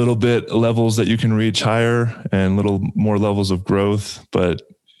be a little bit levels that you can reach higher and little more levels of growth, but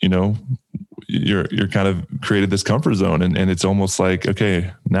you're kind of created this comfort zone, and it's almost like,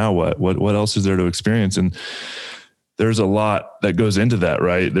 okay, now what else is there to experience? And there's a lot that goes into that,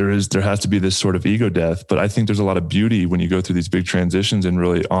 right? There has to be this sort of ego death, but I think there's a lot of beauty when you go through these big transitions and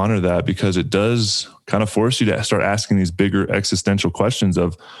really honor that, because it does kind of force you to start asking these bigger existential questions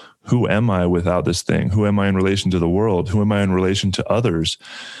of, who am I without this thing? Who am I in relation to the world? Who am I in relation to others?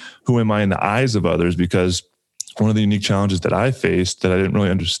 Who am I in the eyes of others? Because one of the unique challenges that I faced that I didn't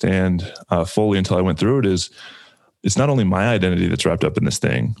really understand fully until I went through it is, it's not only my identity that's wrapped up in this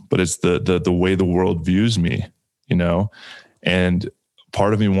thing, but it's the way the world views me, and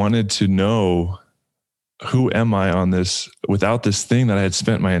part of me wanted to know, who am I on this without this thing that I had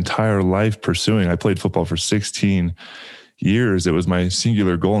spent my entire life pursuing? I played football for 16 years. It was my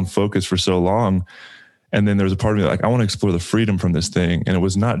singular goal and focus for so long. And then there was a part of me like, I want to explore the freedom from this thing. And it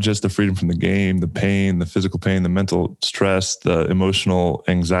was not just the freedom from the game, the pain, the physical pain, the mental stress, the emotional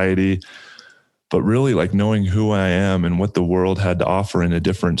anxiety, but really like knowing who I am and what the world had to offer in a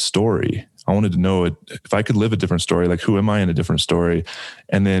different story. I wanted to know if I could live a different story, like, who am I in a different story?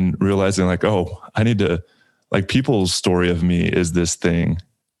 And then realizing like, oh, I need to, like, people's story of me is this thing.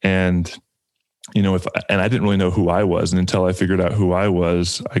 And I didn't really know who I was. And until I figured out who I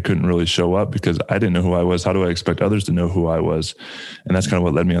was, I couldn't really show up because I didn't know who I was. How do I expect others to know who I was? And that's kind of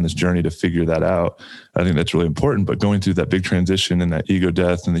what led me on this journey to figure that out. I think that's really important. But going through that big transition and that ego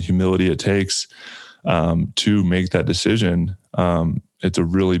death and the humility it takes to make that decision, it's a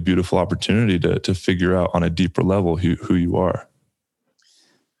really beautiful opportunity to figure out on a deeper level who you are.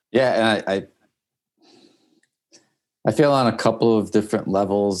 Yeah. And I feel on a couple of different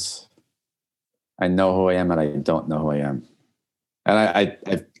levels, I know who I am and I don't know who I am. And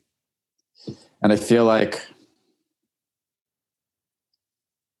I feel like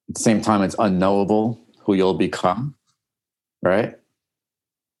at the same time, it's unknowable who you'll become, right?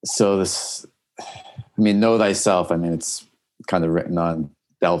 So know thyself. It's kind of written on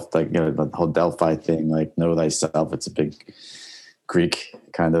Delphi, the whole Delphi thing, like, know thyself. It's a big Greek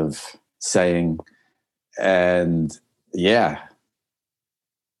kind of saying. And yeah,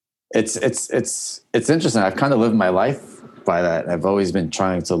 it's interesting. I've kind of lived my life by that. I've always been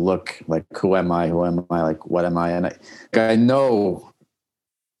trying to look like, who am I? Like, what am I? And I know,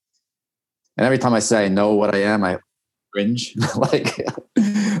 and every time I say I know what I am, I cringe. like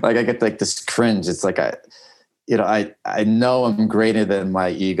I get like this cringe. It's like, I know I'm greater than my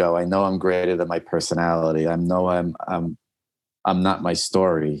ego. I know I'm greater than my personality. I know I'm not my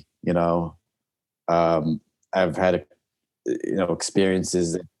story. I've had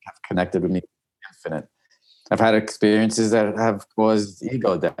experiences that have connected with me infinite. I've had experiences that have caused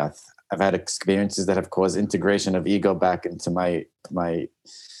ego death. I've had experiences that have caused integration of ego back into my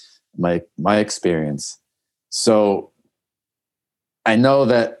experience. So I know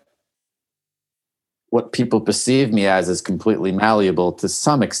that what people perceive me as is completely malleable to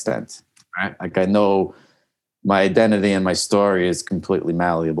some extent, right? Like, I know my identity and my story is completely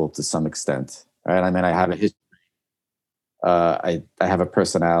malleable to some extent, right? I have a history. I have a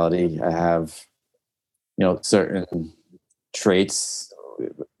personality. I have, certain traits,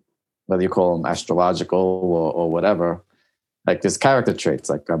 whether you call them astrological or whatever. Like there's character traits,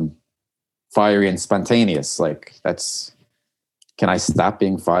 like I'm fiery and spontaneous. Like can I stop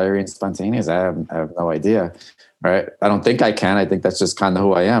being fiery and spontaneous? I have no idea. Right? I don't think I can. I think that's just kind of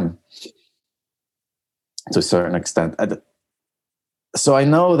who I am to a certain extent. So I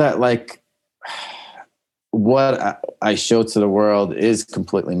know that like what I show to the world is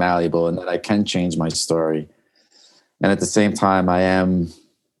completely malleable and that I can change my story. And at the same time, I am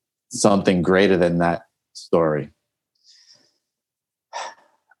something greater than that story.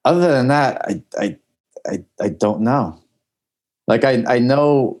 Other than that, I don't know. Like I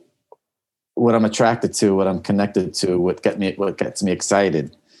know what I'm attracted to, what I'm connected to, what gets me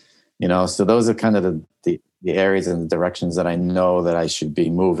excited. So those are kind of the areas and the directions that I know that I should be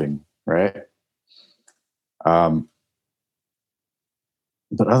moving, right? But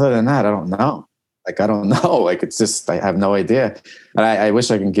other than that, I don't know. Like I don't know. Like it's just I have no idea. And I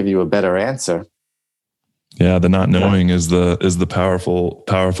wish I can give you a better answer. Yeah, the not knowing is the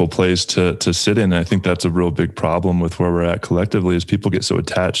powerful place to sit in. And I think that's a real big problem with where we're at collectively is people get so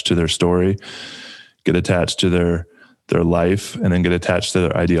attached to their story, get attached to their life, and then get attached to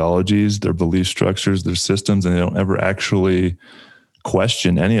their ideologies, their belief structures, their systems, and they don't ever actually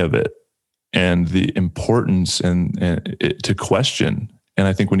question any of it. And the importance to question. And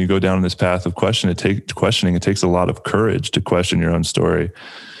I think when you go down this path of questioning, it takes a lot of courage to question your own story.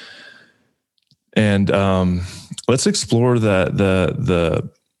 And let's explore that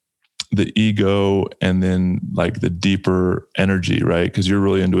the ego and then like the deeper energy, right? Because you're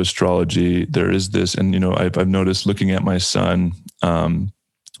really into astrology. There is this, and I've noticed looking at my son,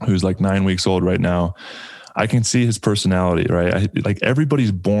 who's like 9 weeks old right now. I can see his personality, right? Like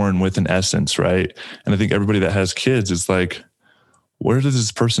everybody's born with an essence, right? And I think everybody that has kids is like, where does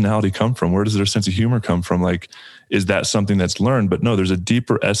this personality come from? Where does their sense of humor come from? Like, is that something that's learned? But no, there's a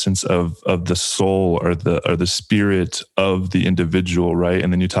deeper essence of the soul or the spirit of the individual, right?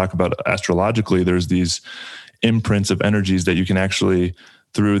 And then you talk about astrologically, there's these imprints of energies that you can actually,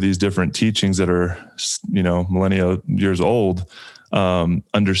 through these different teachings that are, millennia years old,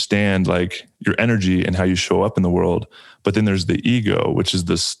 understand like your energy and how you show up in the world. But then there's the ego, which is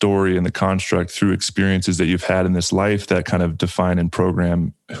the story and the construct through experiences that you've had in this life that kind of define and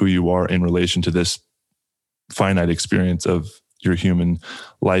program who you are in relation to this finite experience of your human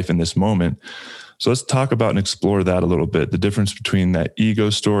life in this moment. So let's talk about and explore that a little bit, the difference between that ego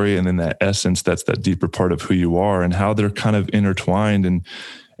story and then that essence that's that deeper part of who you are and how they're kind of intertwined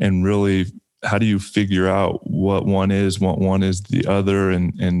and really how do you figure out what one is the other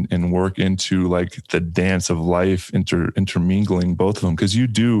and work into like the dance of life intermingling both of them? Because you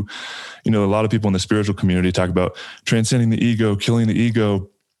do, a lot of people in the spiritual community talk about transcending the ego, killing the ego.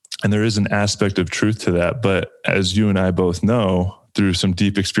 And there is an aspect of truth to that. But as you and I both know through some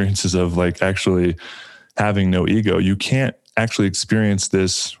deep experiences of like actually having no ego, you can't actually experience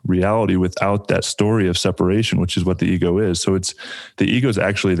this reality without that story of separation, which is what the ego is. So the ego is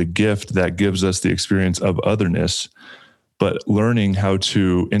actually the gift that gives us the experience of otherness, but learning how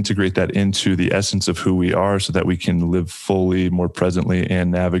to integrate that into the essence of who we are so that we can live fully, more presently, and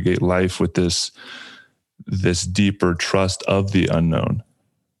navigate life with this deeper trust of the unknown.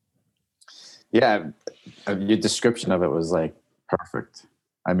 Yeah. Your description of it was like perfect.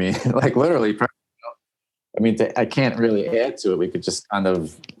 I mean, like literally perfect. I mean, I can't really add to it. We could just kind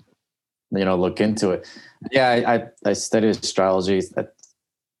of, look into it. Yeah, I study astrology.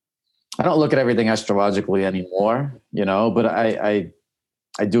 I don't look at everything astrologically anymore, but I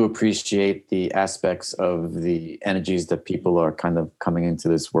do appreciate the aspects of the energies that people are kind of coming into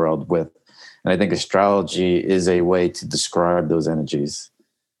this world with. And I think astrology is a way to describe those energies,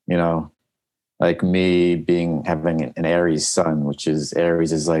 like me having an Aries sun, which is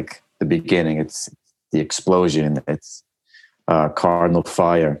Aries is like the beginning. It's the explosion. It's cardinal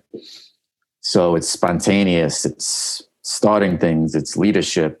fire. So it's spontaneous. It's starting things. It's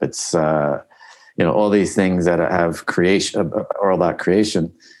leadership. It's all these things that have creation or about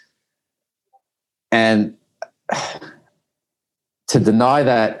creation. And to deny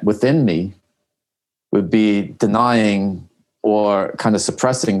that within me would be denying or kind of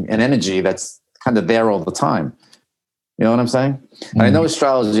suppressing an energy that's kind of there all the time. You know what I'm saying? Mm-hmm. And I know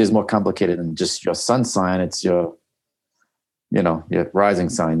astrology is more complicated than just your sun sign. It's your rising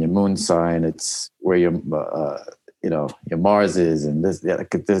sign, your moon sign. It's where your Mars is, and this. Yeah,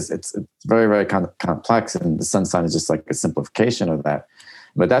 it's very, very kind of complex. And the sun sign is just like a simplification of that.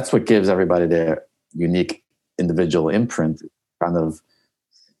 But that's what gives everybody their unique individual imprint. Kind of,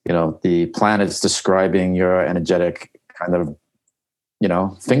 the planets describing your energetic kind of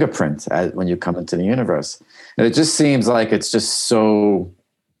fingerprint when you come into the universe. And it just seems like it's just so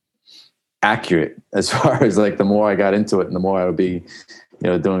accurate as far as like the more I got into it and the more I would be,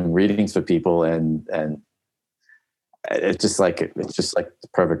 doing readings for people, and it's just like the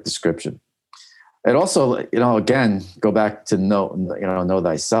perfect description. It also, again, go back to know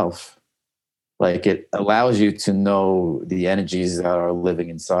thyself. Like it allows you to know the energies that are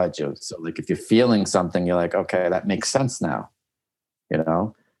living inside you. So like if you're feeling something, you're like, okay, that makes sense now.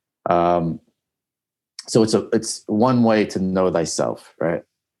 So it's one way to know thyself, right?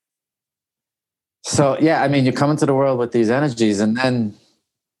 So yeah, I mean, you come into the world with these energies, and then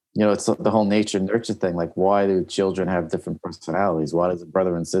it's the whole nature nurture thing. Like, why do children have different personalities? Why does a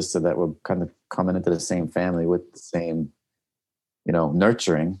brother and sister that were kind of coming into the same family with the same,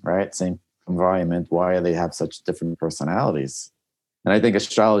 nurturing, right, same environment, why do they have such different personalities? And I think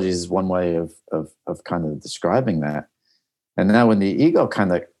astrology is one way of kind of describing that. And now when the ego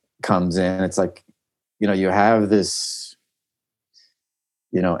kind of comes in, it's like, you have this,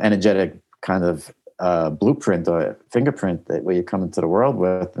 energetic kind of blueprint or fingerprint where you come into the world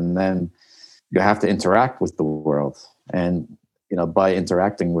with, and then you have to interact with the world. And, by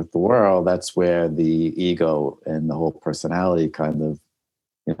interacting with the world, that's where the ego and the whole personality kind of,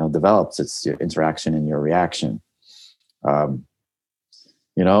 develops. It's your interaction and your reaction. And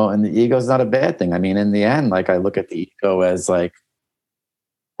the ego is not a bad thing. I mean, in the end, like I look at the ego as like,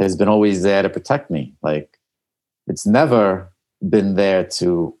 has been always there to protect me. Like it's never been there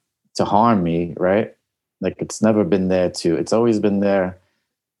to harm me, right? Like it's never been there it's always been there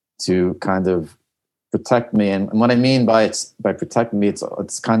to kind of protect me. And what I mean by protect me,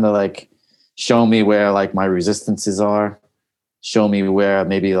 it's kind of like show me where like my resistances are, show me where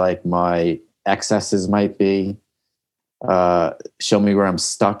maybe like my excesses might be, show me where I'm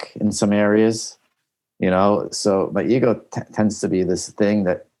stuck in some areas, so my ego tends to be this thing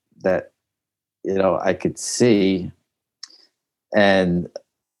that I could see and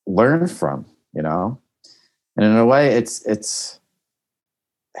learn from, and in a way it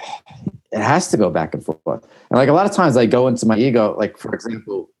has to go back and forth. And like a lot of times I go into my ego, like for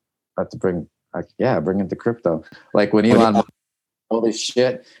example, not to bring into crypto, like when Elon all this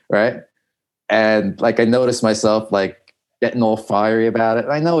shit, right? And like I noticed myself like getting all fiery about it.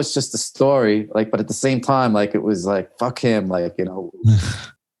 I know it's just a story, like, but at the same time, like it was like fuck him, like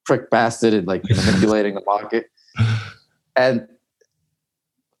prick bastard, and like manipulating the market. And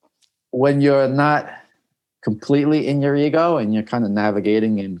when you're not completely in your ego and you're kind of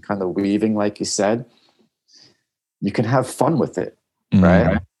navigating and kind of weaving, like you said, you can have fun with it,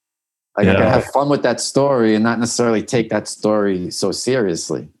 right? Like I can have fun with that story and not necessarily take that story so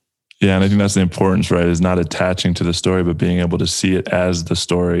seriously. Yeah, and I think that's the importance, right? Is not attaching to the story, but being able to see it as the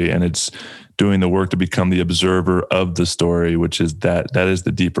story, and it's doing the work to become the observer of the story, which is that is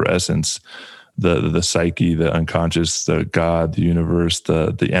the deeper essence, the psyche, the unconscious, the God, the universe,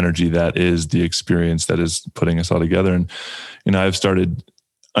 the energy that is the experience that is putting us all together. And I've started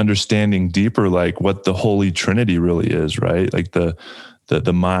understanding deeper, like what the Holy Trinity really is, right? Like the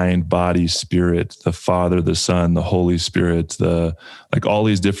mind, body, spirit, the Father, the Son, the Holy Spirit, like all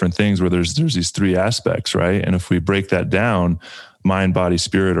these different things where there's these three aspects, right? And if we break that down, mind, body,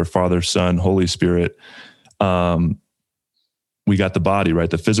 spirit, or Father, Son, Holy Spirit, we got the body, right?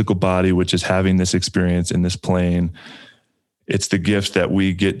 The physical body, which is having this experience in this plane. It's the gift that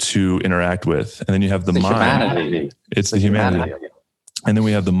we get to interact with. And then you have the mind. Humanity. It's the humanity. And then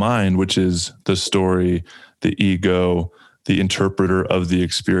we have the mind, which is the story, the ego, the interpreter of the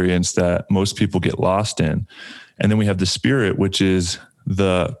experience that most people get lost in. And then we have the spirit, which is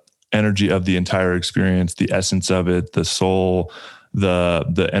the energy of the entire experience, the essence of it, the soul,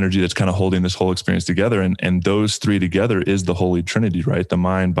 the energy that's kind of holding this whole experience together. And those three together is the Holy Trinity, right? The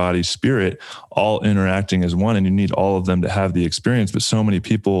mind, body, spirit, all interacting as one. And you need all of them to have the experience. But so many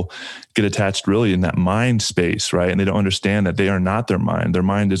people get attached really in that mind space, right? And they don't understand that they are not their mind. Their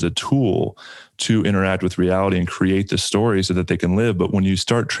mind is a tool to interact with reality and create the story so that they can live. But when you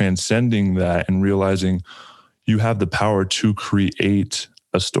start transcending that and realizing you have the power to create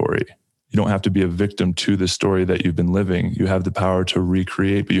a story, you don't have to be a victim to the story that you've been living. You have the power to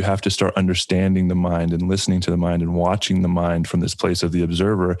recreate, but you have to start understanding the mind and listening to the mind and watching the mind from this place of the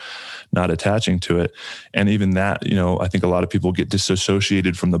observer, not attaching to it. And even that, I think a lot of people get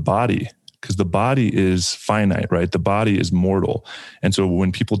disassociated from the body because the body is finite, right? The body is mortal. And so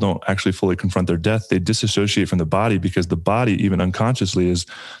when people don't actually fully confront their death, they disassociate from the body, because the body, even unconsciously, is,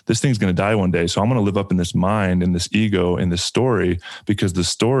 this thing's going to die one day. So I'm going to live up in this mind, in this ego, in this story, because the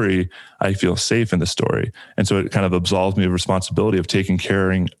story, I feel safe in the story. And so it kind of absolves me of responsibility of taking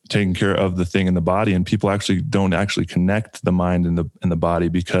care of the thing in the body. And people actually don't actually connect the mind and the body,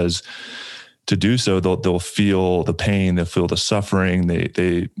 because to do so, they'll feel the pain, they'll feel the suffering.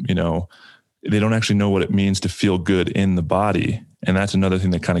 They don't actually know what it means to feel good in the body. And that's another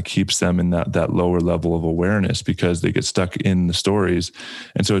thing that kind of keeps them in that lower level of awareness, because they get stuck in the stories.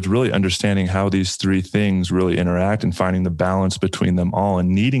 And so it's really understanding how these three things really interact and finding the balance between them all and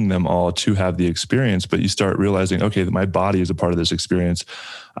needing them all to have the experience. But you start realizing, okay, my body is a part of this experience.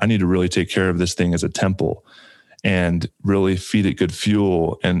 I need to really take care of this thing as a temple and really feed it good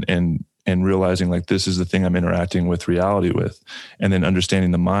fuel, and realizing like, this is the thing I'm interacting with reality with. And then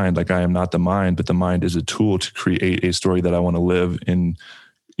understanding the mind, like I am not the mind, but the mind is a tool to create a story that I want to live in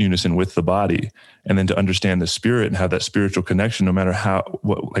unison with the body. And then to understand the spirit and have that spiritual connection, no matter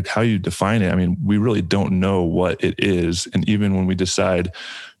how you define it. I mean, we really don't know what it is. And even when we decide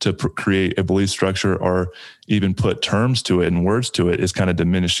to create a belief structure or even put terms to it and words to it, is kind of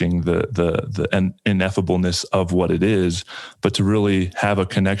diminishing the ineffableness of what it is. But to really have a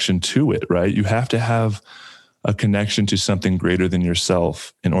connection to it, right? You have to have a connection to something greater than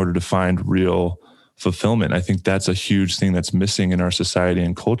yourself in order to find real fulfillment. I think that's a huge thing that's missing in our society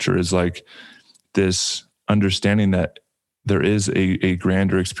and culture, is like this understanding that there is a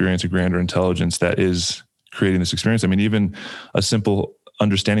grander experience, a grander intelligence that is creating this experience. I mean, even a simple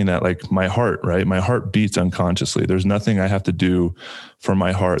understanding that, like my heart, right? My heart beats unconsciously. There's nothing I have to do for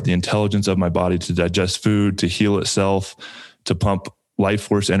my heart, the intelligence of my body to digest food, to heal itself, to pump life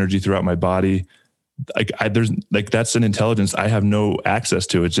force energy throughout my body. That's an intelligence I have no access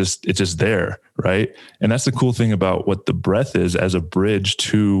to. It's just there, right? And that's the cool thing about what the breath is as a bridge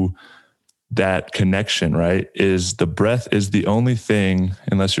to that connection, right? Is the breath is the only thing,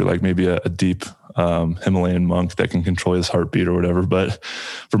 unless you're like maybe a deep Himalayan monk that can control his heartbeat or whatever. But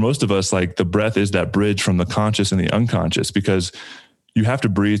for most of us, like the breath is that bridge from the conscious and the unconscious, because you have to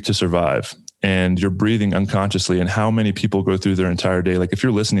breathe to survive. And you're breathing unconsciously. And how many people go through their entire day? Like if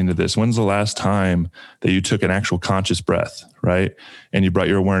you're listening to this, when's the last time that you took an actual conscious breath, right? And you brought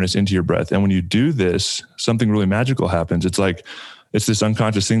your awareness into your breath. And when you do this, something really magical happens. It's like, it's this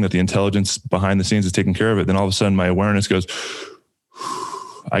unconscious thing that the intelligence behind the scenes is taking care of it. Then all of a sudden my awareness goes,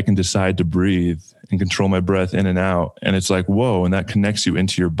 I can decide to breathe and control my breath in and out. And it's like, whoa. And that connects you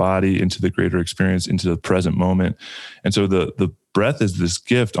into your body, into the greater experience, into the present moment. And so the breath is this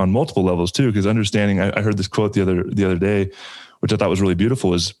gift on multiple levels too, because understanding, I heard this quote the other day, which I thought was really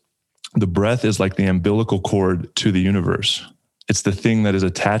beautiful, is the breath is like the umbilical cord to the universe. It's the thing that is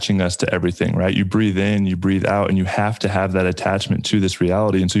attaching us to everything, right? You breathe in, you breathe out, and you have to have that attachment to this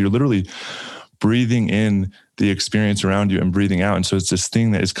reality. And so you're literally breathing in the experience around you and breathing out. And so it's this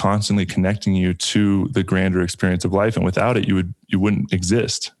thing that is constantly connecting you to the grander experience of life. And without it, you wouldn't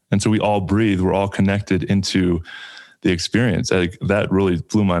exist. And so we all breathe, we're all connected into the experience. Like that really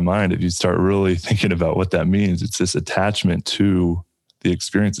blew my mind. If you start really thinking about what that means, it's this attachment to the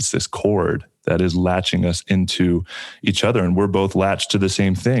experience. It's this cord that is latching us into each other. And we're both latched to the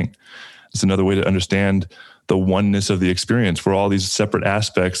same thing. It's another way to understand the oneness of the experience. We're all these separate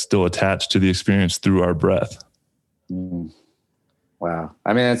aspects still attached to the experience through our breath. Wow.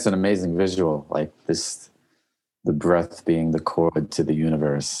 I mean, that's an amazing visual, like the breath being the cord to the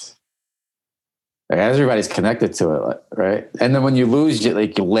universe. Like everybody's connected to it, right? And then when you lose your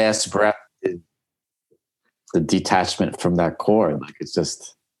last breath, the detachment from that cord, like it's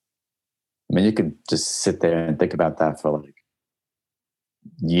just, I mean, you could just sit there and think about that for like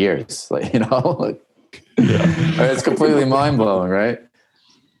years, like, like, yeah. It's completely mind blowing, right?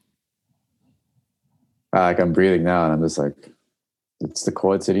 Like I'm breathing now and I'm just like, it's the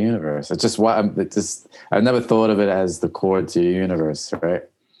cord to the universe. It's just I've never thought of it as the cord to the universe, right?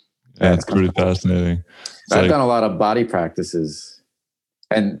 Yeah, it's pretty fascinating. I've done a lot of body practices,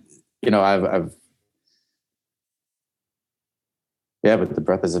 and I've but the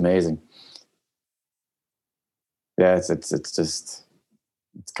breath is amazing. Yeah, it's just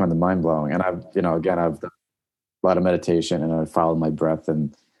kind of mind blowing. And I've I've done a lot of meditation, and I followed my breath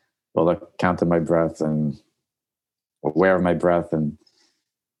and counted my breath and aware of my breath,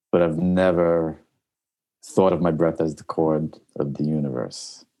 but I've never thought of my breath as the cord of the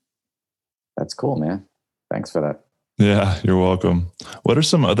universe. That's cool, man. Thanks for that. Yeah, you're welcome. What are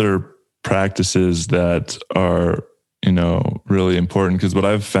some other practices that are, really important? Because what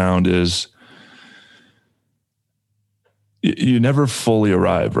I've found is you never fully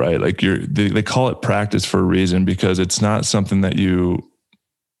arrive, right? Like they call it practice for a reason, because it's not something that you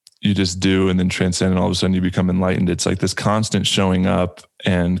just do and then transcend and all of a sudden you become enlightened. It's like this constant showing up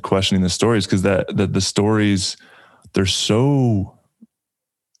and questioning the stories, because that the stories, they're so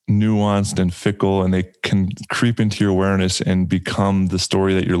nuanced and fickle, and they can creep into your awareness and become the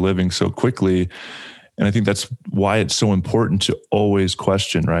story that you're living so quickly. And I think that's why it's so important to always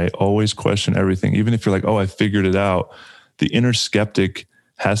question, right? Always question everything. Even if you're like, oh, I figured it out, the inner skeptic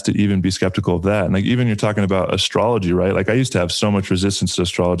has to even be skeptical of that. And like, even you're talking about astrology, right? Like I used to have so much resistance to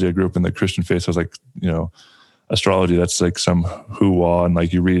astrology. I grew up in the Christian faith. So I was like, astrology, that's like some hoo-wah. And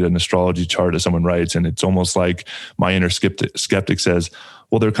like you read an astrology chart that someone writes, and it's almost like my inner skeptic says,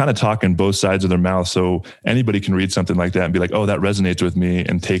 well, they're kind of talking both sides of their mouth. So anybody can read something like that and be like, oh, that resonates with me,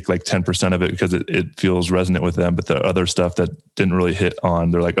 and take like 10% of it because it feels resonant with them. But the other stuff that didn't really hit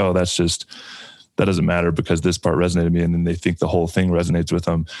on, they're like, oh, that doesn't matter because this part resonated with me. And then they think the whole thing resonates with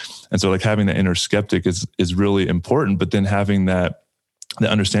them. And so like having that inner skeptic is really important, but then having the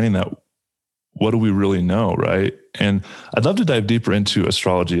understanding that, what do we really know, right? And I'd love to dive deeper into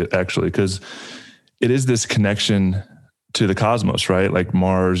astrology, actually, because it is this connection to the cosmos, right? Like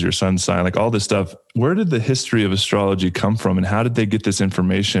Mars, your sun sign, like all this stuff. Where did the history of astrology come from, and how did they get this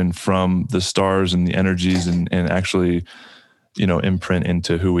information from the stars and the energies and actually, imprint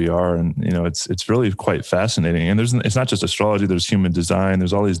into who we are? And, it's really quite fascinating. And it's not just astrology, there's human design.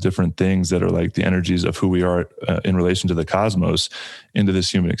 There's all these different things that are like the energies of who we are in relation to the cosmos into this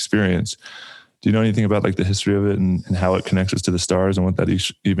human experience. Do you know anything about like the history of it and how it connects us to the stars and what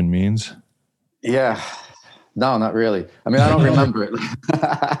that even means? Yeah, no, not really. I mean, I don't remember it.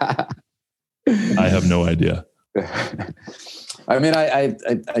 I have no idea. I mean,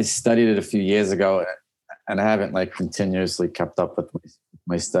 I studied it a few years ago, and I haven't like continuously kept up with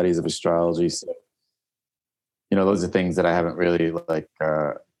my studies of astrology. So, those are things that I haven't really like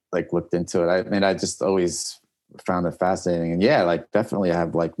looked into it. I mean, I just always found it fascinating, and yeah, like definitely I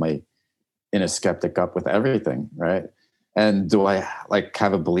have like my inner skeptic up with everything, right? And do I like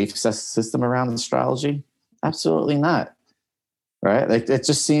have a belief system around astrology? Absolutely not, right? Like it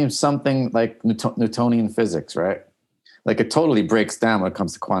just seems something like Newtonian physics, right? Like it totally breaks down when it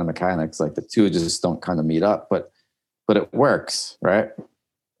comes to quantum mechanics. Like the two just don't kind of meet up, but it works, right?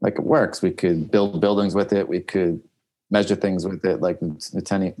 Like it works. We could build buildings with it. We could measure things with it. Like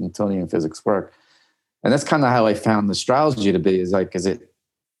Newtonian physics work. And that's kind of how I found astrology to be, is it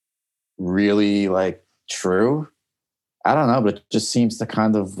really like true? I don't know, but it just seems to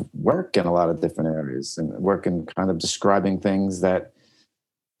kind of work in a lot of different areas, and work in kind of describing things that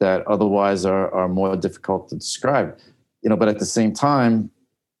otherwise are more difficult to describe. But at the same time,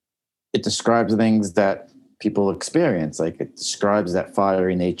 it describes things that people experience. Like it describes that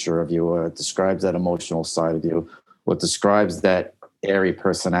fiery nature of you, or it describes that emotional side of you, or it describes that airy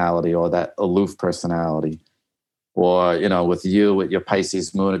personality or that aloof personality. Or, with your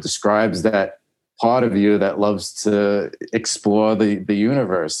Pisces moon, it describes that part of you that loves to explore the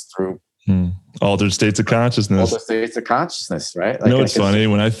universe through altered states of consciousness. Altered states of consciousness, right? Like, it's funny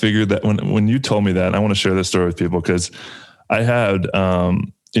when I figured that when you told me that, and I want to share this story with people, because I had a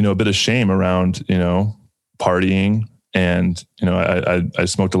bit of shame around partying, and I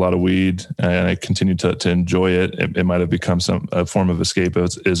smoked a lot of weed, and I continued to enjoy it. It might have become a form of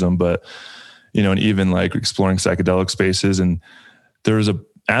escapism, but and even like exploring psychedelic spaces. And there was a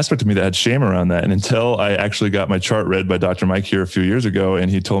aspect of me that had shame around that. And until I actually got my chart read by Dr. Mike here a few years ago, and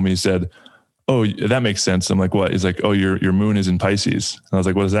he told me, he said, oh, that makes sense. I'm like, what? He's like, oh, your moon is in Pisces. And I was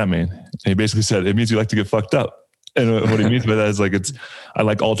like, what does that mean? And he basically said, it means you like to get fucked up. And what he means by that is like, I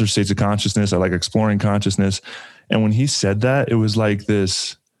like altered states of consciousness. I like exploring consciousness. And when he said that, it was like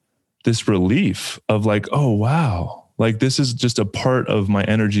this relief of like, oh, wow. Like this is just a part of my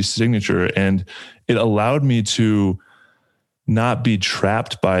energy signature. And it allowed me to not be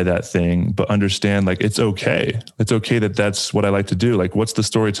trapped by that thing, but understand like, it's okay. It's okay that that's what I like to do. Like, what's the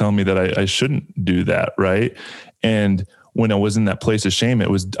story telling me that I shouldn't do that? Right. And when I was in that place of shame, I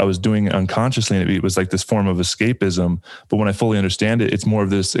was doing it unconsciously, and it was like this form of escapism. But when I fully understand it, it's more of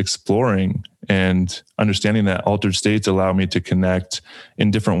this exploring and understanding that altered states allow me to connect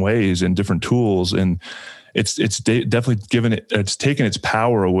in different ways and different tools. And it's definitely it's taken its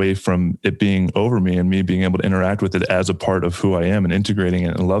power away from it being over me and me being able to interact with it as a part of who I am and integrating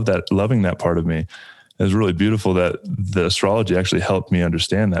it and loving that part of me. It's really beautiful that the astrology actually helped me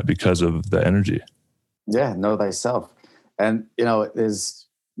understand that because of the energy. Yeah, know thyself. And, there's,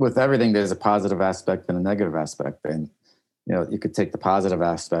 with everything, there's a positive aspect and a negative aspect. And, you could take the positive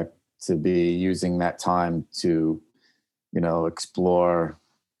aspect to be using that time to, explore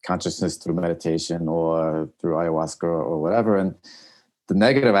consciousness through meditation or through ayahuasca or whatever. And the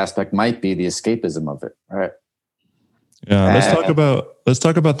negative aspect might be the escapism of it, right? Yeah, let's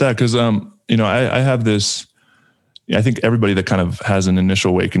talk about that because I have this. I think everybody that kind of has an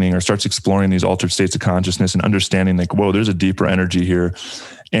initial awakening or starts exploring these altered states of consciousness and understanding like, whoa, there's a deeper energy here.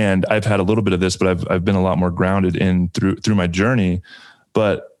 And I've had a little bit of this, but I've been a lot more grounded in through my journey.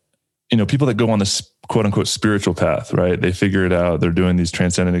 But people that go on this quote unquote spiritual path, right? They figure it out. They're doing these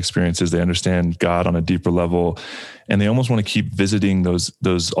transcendent experiences. They understand God on a deeper level, and they almost want to keep visiting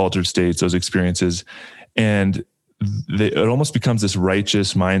those altered states, those experiences, and it almost becomes this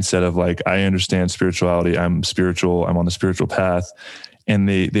righteous mindset of like, I understand spirituality. I'm spiritual. I'm on the spiritual path. And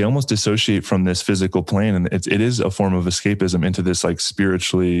they almost dissociate from this physical plane. And it is a form of escapism into this like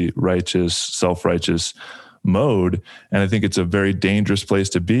spiritually righteous, self-righteous mode. And I think it's a very dangerous place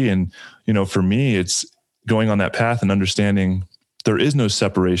to be. And, for me, it's going on that path and understanding there is no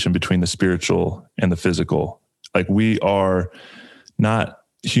separation between the spiritual and the physical. Like we are not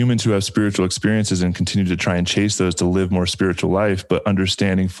humans who have spiritual experiences and continue to try and chase those to live more spiritual life, but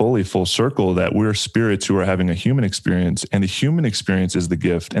understanding fully full circle that we're spirits who are having a human experience, and the human experience is the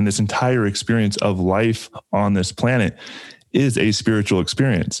gift. And this entire experience of life on this planet is a spiritual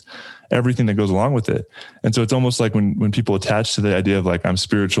experience, everything that goes along with it. And so it's almost like when people attach to the idea of like, I'm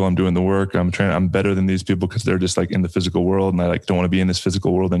spiritual, I'm doing the work, I'm better than these people because they're just like in the physical world. And I like don't want to be in this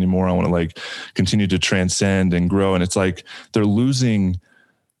physical world anymore. I want to like continue to transcend and grow. And it's like, they're losing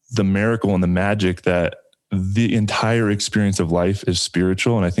the miracle and the magic that the entire experience of life is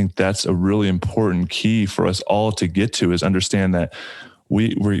spiritual. And I think that's a really important key for us all to get to, is understand that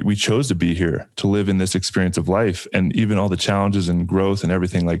we chose to be here to live in this experience of life, and even all the challenges and growth and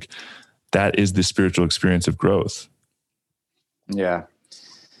everything, like that is the spiritual experience of growth. Yeah.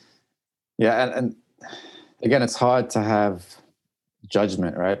 Yeah. And again, it's hard to have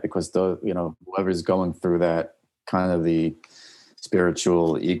judgment, right? Because whoever's going through that kind of the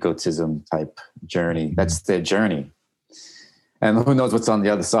spiritual egotism type journey, that's their journey. And who knows what's on the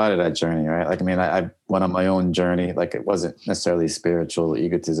other side of that journey, right? Like, I mean, I went on my own journey. Like, it wasn't necessarily a spiritual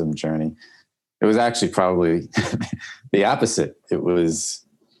egotism journey. It was actually probably the opposite. It was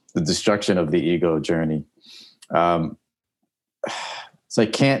the destruction of the ego journey. So I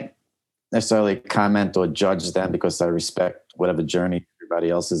can't necessarily comment or judge them because I respect whatever journey everybody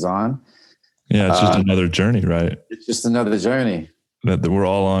else is on. Yeah, it's just another journey, right? It's just another journey. That we're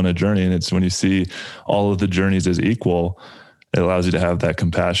all on a journey. And it's when you see all of the journeys as equal, it allows you to have that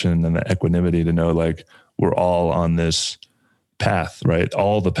compassion and that equanimity to know like we're all on this path, right?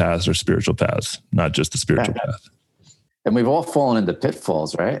 All the paths are spiritual paths, not just the spiritual path. And we've all fallen into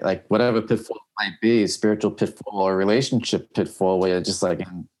pitfalls, right? Like whatever pitfall it might be, spiritual pitfall or relationship pitfall, where you're just like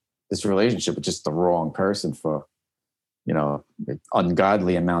in this relationship with just the wrong person for,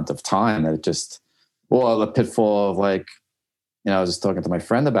 ungodly amount of time, that it just, or the pitfall of like, I was just talking to my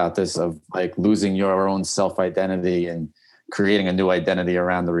friend about this, of like losing your own self-identity and creating a new identity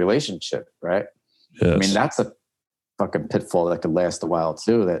around the relationship, right? Yes. I mean, that's a fucking pitfall that could last a while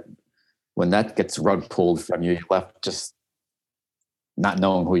too, that when that gets rug pulled from you, you're left just not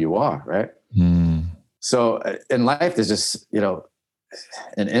knowing who you are, right? So in life, there's just,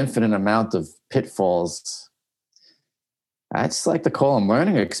 an infinite amount of pitfalls. I just like to call them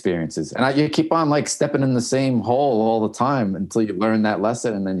learning experiences. And you keep on like stepping in the same hole all the time until you learn that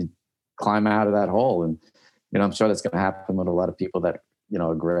lesson, and then you climb out of that hole. And, I'm sure that's going to happen with a lot of people that,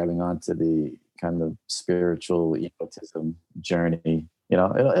 are grabbing onto the kind of spiritual egotism journey.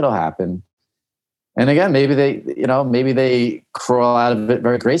 It'll happen. And again, maybe they crawl out of it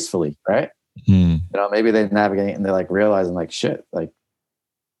very gracefully, right? Maybe they navigate and they're like realizing like, shit, like,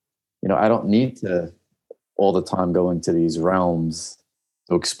 I don't need to all the time go into these realms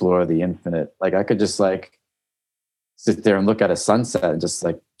to explore the infinite. Like I could just like sit there and look at a sunset and just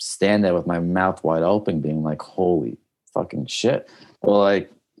like stand there with my mouth wide open being like, holy fucking shit. Or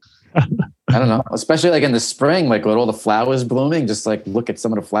like, I don't know, especially like in the spring, like with all the flowers blooming, just like look at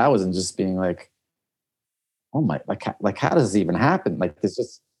some of the flowers and just being like, oh my, like how does this even happen? Like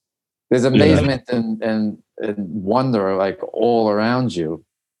there's amazement and wonder like all around you.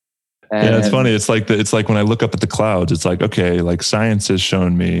 And it's funny. It's like when I look up at the clouds, it's like, okay, like science has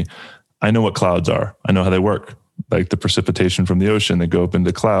shown me, I know what clouds are. I know how they work. Like the precipitation from the ocean, they go up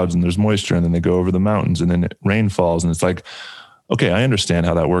into clouds and there's moisture, and then they go over the mountains and then rain falls. And it's like, okay, I understand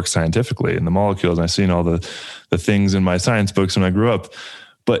how that works scientifically and the molecules. And I've seen all the things in my science books when I grew up,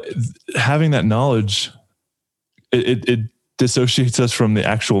 but having that knowledge, it dissociates us from the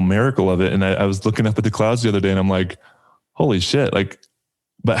actual miracle of it. And I was looking up at the clouds the other day and I'm like, holy shit. Like,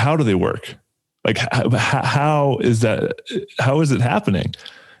 but how do they work? Like, how is that? How is it happening?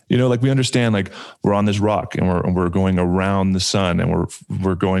 Like we understand, like we're on this rock and we're going around the sun and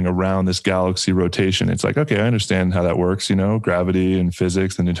we're going around this galaxy rotation. It's like, okay, I understand how that works, gravity and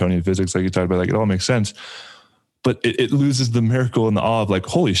physics and Newtonian physics, like you talked about, like it all makes sense. But it loses the miracle and the awe of like,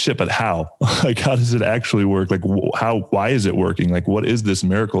 holy shit, but how? Like, how does it actually work? Like, why is it working? Like, what is this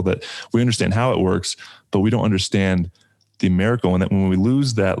miracle that we understand how it works, but we don't understand the miracle? And that when we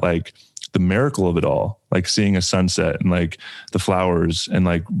lose that, like the miracle of it all, like seeing a sunset and like the flowers and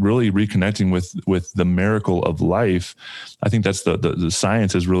like really reconnecting with the miracle of life, I think that's the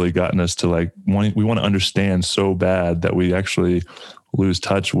science has really gotten us to like, we want to understand so bad that we actually lose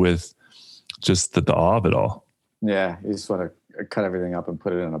touch with just the awe of it all. Yeah, you just want to cut everything up and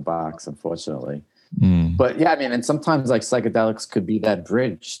put it in a box, unfortunately. But yeah, I mean, and sometimes like psychedelics could be that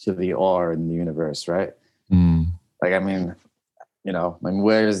bridge to the awe in the universe, right? Like, I mean,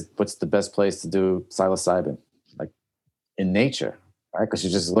 what's the best place to do psilocybin? Like in nature, right? Because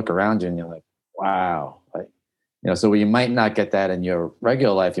you just look around you and you're like, wow. Like, so you might not get that in your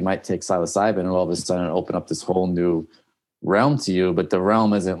regular life. You might take psilocybin and all of a sudden open up this whole new realm to you, but the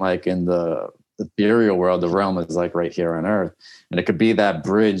realm isn't like in the ethereal world. The realm is like right here on earth, and it could be that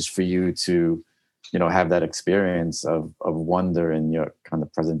bridge for you to have that experience of wonder in your kind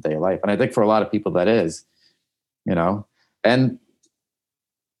of present day life. And I think for a lot of people that is, and and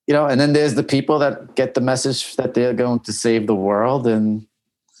then there's the people that get the message that they're going to save the world, and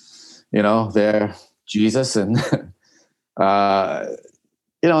they're Jesus, and and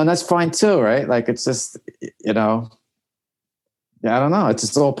that's fine too, right? Like it's just yeah, I don't know. It's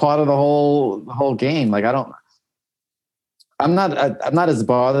just all part of the whole game. Like I'm not as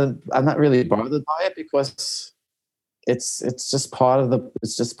bothered. I'm not really bothered by it because it's just part of the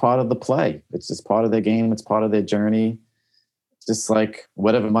play. It's just part of their game. It's part of their journey. It's just like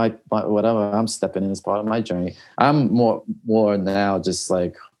whatever I'm stepping in is part of my journey. I'm more now just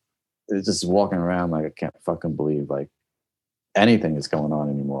like just walking around like I can't fucking believe like anything is going on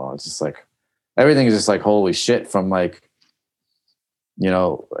anymore. It's just like everything is just like holy shit from like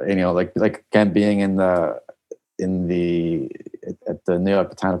like again being at the New York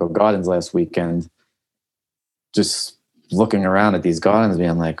Botanical Gardens last weekend, just looking around at these gardens,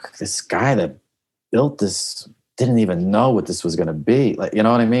 being like, this guy that built this didn't even know what this was going to be. Like, you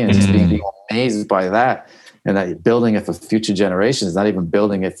know what I mean? And just being amazed by that, and that you're building it for future generations, not even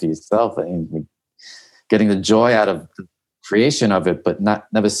building it for yourself, and getting the joy out of the creation of it, but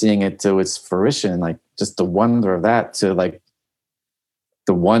never seeing it to its fruition. Like just the wonder of that, to like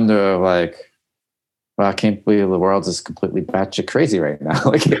the wonder of like, well, I can't believe the world's just completely batshit crazy right now.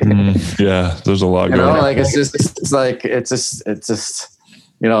 Like, yeah, there's a lot going on. Like it's just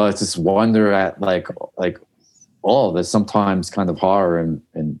wonder at like all there's sometimes kind of horror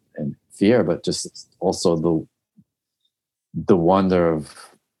and fear, but just also the wonder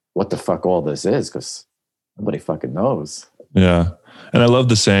of what the fuck all this is, because nobody fucking knows. Yeah. And I love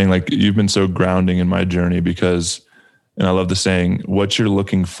the saying, like, you've been so grounding in my journey because, and I love the saying, what you're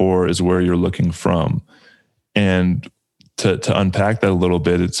looking for is where you're looking from. And to unpack that a little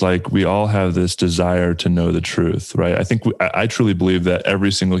bit, it's like we all have this desire to know the truth, right? I think I truly believe that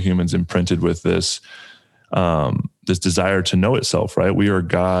every single human's imprinted with this desire to know itself, right? We are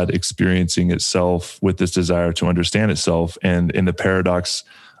God experiencing itself with this desire to understand itself. And in the paradox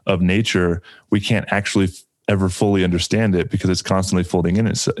of nature, we can't actually ever fully understand it because it's constantly folding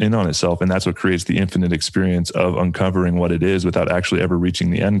in on itself. And that's what creates the infinite experience of uncovering what it is without actually ever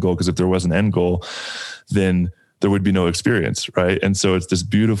reaching the end goal. Because if there was an end goal, then there would be no experience, right? And so it's this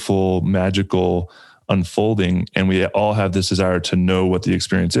beautiful, magical unfolding. And we all have this desire to know what the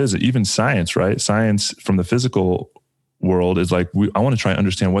experience is. Even science, right? Science from the physical world is like, I want to try and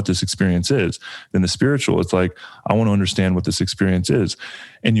understand what this experience is. Then the spiritual, it's like, I want to understand what this experience is.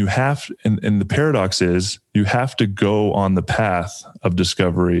 And you have, and the paradox is, you have to go on the path of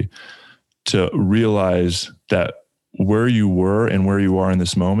discovery to realize that where you were and where you are in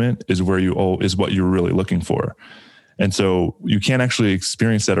this moment is is what you're really looking for. And so you can't actually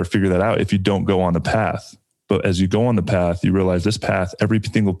experience that or figure that out if you don't go on the path. But as you go on the path, you realize this path, every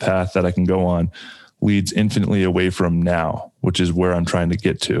single path that I can go on, leads infinitely away from now, which is where I'm trying to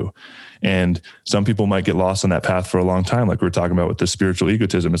get to. And some people might get lost on that path for a long time. Like we were talking about with the spiritual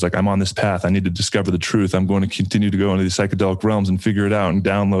egotism. It's like, I'm on this path. I need to discover the truth. I'm going to continue to go into these psychedelic realms and figure it out, and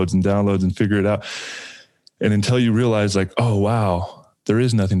downloads and figure it out. And until you realize like, oh, wow, there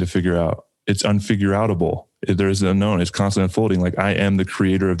is nothing to figure out. It's unfigureoutable. There is an unknown. It's constantly unfolding. Like, I am the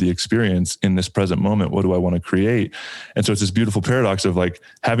creator of the experience in this present moment. What do I want to create? And so it's this beautiful paradox of like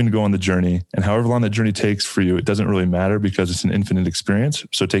having to go on the journey, and however long that journey takes for you, it doesn't really matter because it's an infinite experience.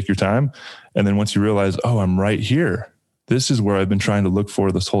 So take your time. And then once you realize, oh, I'm right here, this is where I've been trying to look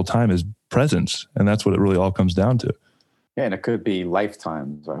for this whole time, is presence. And that's what it really all comes down to. Yeah, and it could be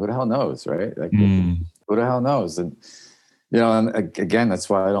lifetimes. Right? Who the hell knows, right? Like, who the hell knows? And and again, that's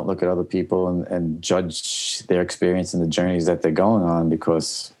why I don't look at other people and judge their experience and the journeys that they're going on,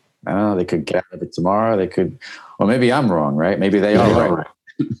 because I don't know, they could get out of it tomorrow. They could, or maybe I'm wrong, right? Maybe they are right.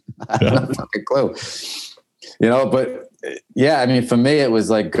 I don't have a fucking clue. But yeah, I mean, for me, it was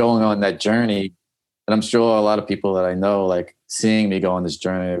like going on that journey. And I'm sure a lot of people that I know, like seeing me go on this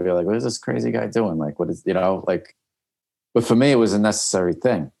journey, they'd be like, what is this crazy guy doing? Like, what is, but for me, it was a necessary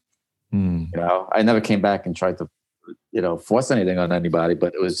thing. I never came back and tried to, force anything on anybody,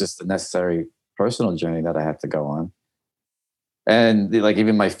 but it was just a necessary personal journey that I had to go on. And like,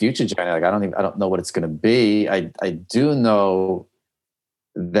 even my future journey, like, I don't know what it's going to be. I do know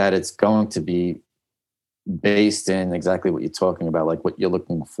that it's going to be based in exactly what you're talking about. Like, what you're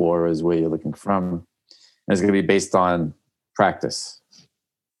looking for is where you're looking from. And it's going to be based on practice. It's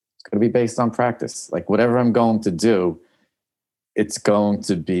going to be based on practice. Like, whatever I'm going to do, it's going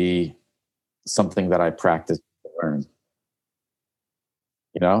to be something that I practice to learn.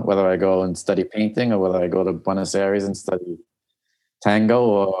 Whether I go and study painting, or whether I go to Buenos Aires and study tango,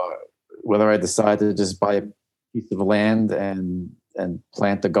 or whether I decide to just buy a piece of land and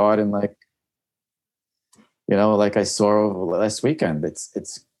plant a garden, like I saw last weekend.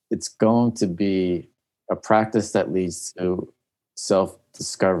 It's going to be a practice that leads to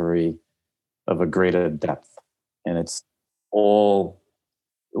self-discovery of a greater depth. And it's all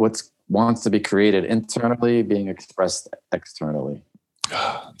what's wants to be created internally being expressed externally.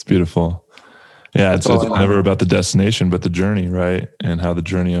 It's beautiful. Yeah, it's never about the destination, but the journey, right? And how the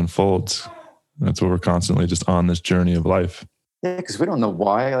journey unfolds. That's what we're constantly just on this journey of life. Yeah, because we don't know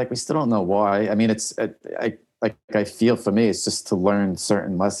why. Like, we still don't know why. I mean, I feel for me, it's just to learn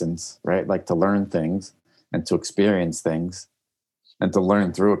certain lessons, right? Like, to learn things and to experience things and to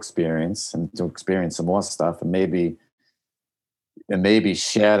learn through experience and to experience some more stuff, and maybe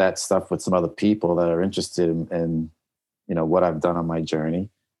share that stuff with some other people that are interested in what I've done on my journey.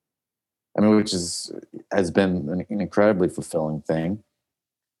 I mean, which has been an incredibly fulfilling thing.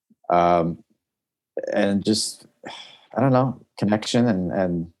 And just, I don't know, connection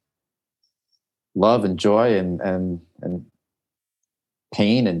and love and joy and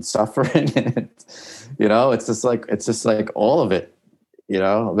pain and suffering. And, it's just like all of it,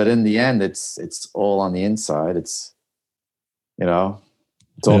 but in the end, it's all on the inside. It's all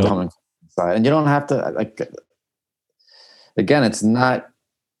coming from inside, and you don't have to, like, again, it's not,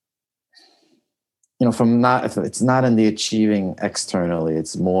 it's not in the achieving externally.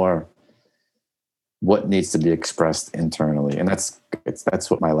 It's more what needs to be expressed internally. And that's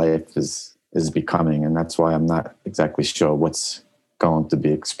what my life is becoming. And that's why I'm not exactly sure what's going to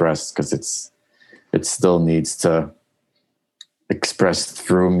be expressed, because it still needs to express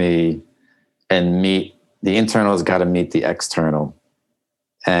through me and meet the internal has got to meet the external.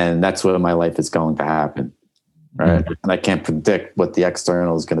 And that's where my life is going to happen. Right. Mm-hmm. And I can't predict what the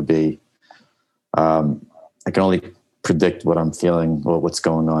external is going to be. I can only predict what I'm feeling or what's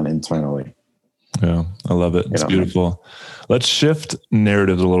going on internally. Yeah, I love it. It's beautiful. Let's shift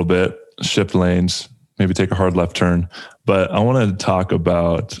narratives a little bit, shift lanes, maybe take a hard left turn. But I want to talk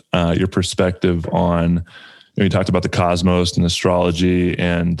about your perspective on, you talked about the cosmos and astrology,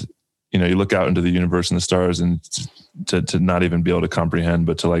 and, you look out into the universe and the stars, and to not even be able to comprehend,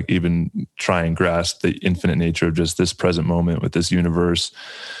 but to like even try and grasp the infinite nature of just this present moment with this universe,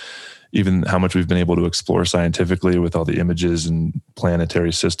 even how much we've been able to explore scientifically with all the images and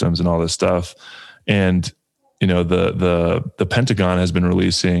planetary systems and all this stuff. And, the Pentagon has been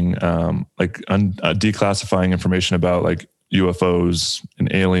releasing, declassifying information about like UFOs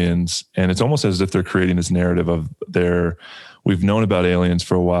and aliens. And it's almost as if they're creating this narrative of we've known about aliens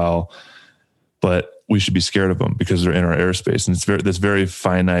for a while, but we should be scared of them because they're in our airspace. And it's this very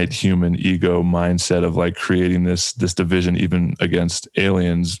finite human ego mindset of like creating this division even against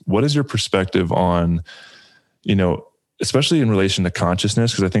aliens. What is your perspective on, especially in relation to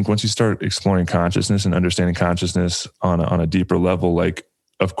consciousness? Because I think once you start exploring consciousness and understanding consciousness on a deeper level, like,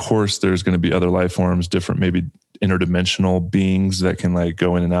 of course, there's going to be other life forms, different, maybe interdimensional beings that can like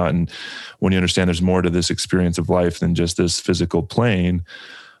go in and out. And when you understand there's more to this experience of life than just this physical plane,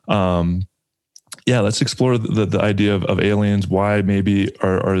 let's explore the idea of aliens. Why maybe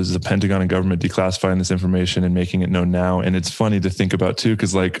is the Pentagon and government declassifying this information and making it known now? And it's funny to think about too,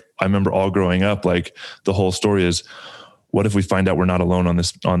 because like I remember all growing up, like the whole story is, what if we find out we're not alone on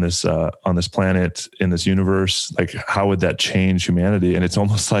this planet, in this universe? Like, how would that change humanity? And it's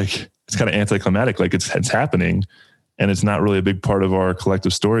almost like it's kind of anticlimactic. Like it's happening, And it's not really a big part of our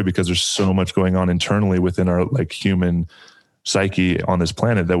collective story because there's so much going on internally within our like human psyche on this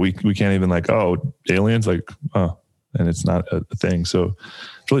planet that we can't even like, oh, aliens, like, oh, and it's not a thing. So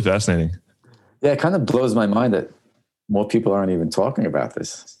it's really fascinating. Yeah, it kind of blows my mind that more people aren't even talking about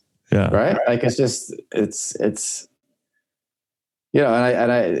this. Yeah. Right. Like it's, you know,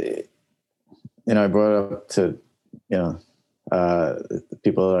 and I, you know, I brought it up to, you know, the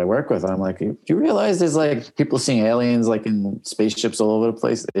people that I work with. I'm like, do you realize there's like people seeing aliens like in spaceships all over the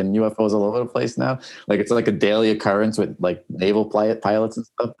place, in UFOs all over the place now? Like it's like a daily occurrence with like naval pilots and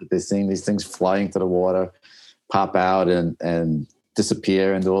stuff that they're seeing these things flying to the water, pop out and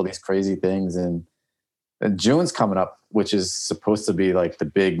disappear and do all these crazy things. And June's coming up, which is supposed to be like the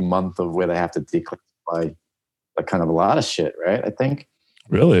big month of where they have to declassify like kind of a lot of shit, right? I think.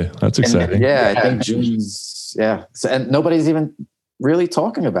 Really? That's exciting. And, I think June's, yeah. So, and nobody's even really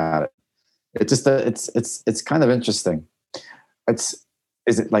talking about it. It's just it's kind of interesting. Is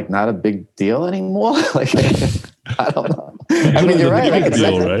it like not a big deal anymore? Like, I don't know. I mean, you're right. Big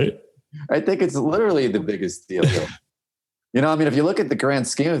deal, right? I think it's literally the biggest deal. You know, I mean, if you look at the grand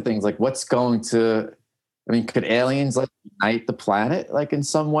scheme of things, like what's going to, I mean, could aliens like unite the planet like in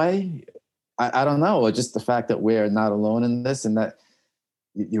some way? I don't know. Or just the fact that we're not alone in this, and that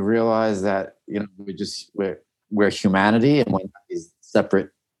you realize that, you know, we're humanity, and we're not these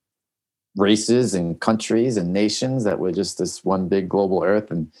separate races and countries and nations, that we're just this one big global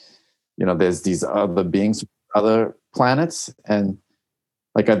earth. And, you know, there's these other beings, other planets, and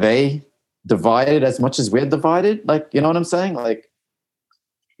like, are they divided as much as we're divided? Like, you know what I'm saying? Like,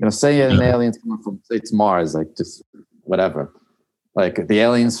 you know, say an alien's coming from, say it's Mars, like just whatever. Like the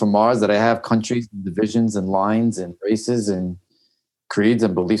aliens from Mars, that I have countries and divisions and lines and races and creeds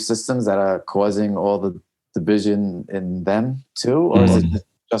and belief systems that are causing all the division in them too? Or is it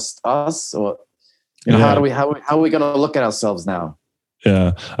just us? Or, you know, how are we going to look at ourselves now?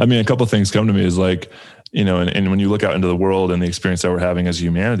 Yeah. I mean, a couple of things come to me is like, you know, and when you look out into the world and the experience that we're having as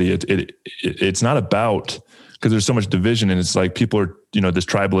humanity, it's not about, because there's so much division, and it's like people are, you know, this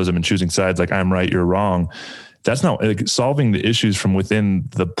tribalism and choosing sides, like I'm right, you're wrong. That's not like solving the issues from within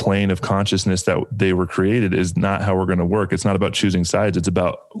the plane of consciousness that they were created is not how we're going to work. It's not about choosing sides. It's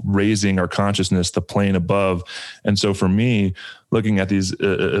about raising our consciousness, the plane above. And so for me, looking at these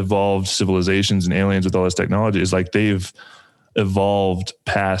evolved civilizations and aliens with all this technology is like, they've evolved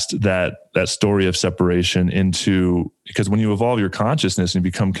past that story of separation into, because when you evolve your consciousness and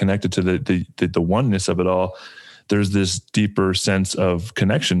become connected to the oneness of it all, there's this deeper sense of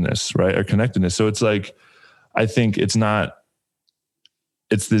connectionness, right? Or connectedness. So it's like, I think it's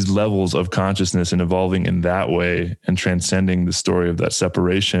these levels of consciousness and evolving in that way and transcending the story of that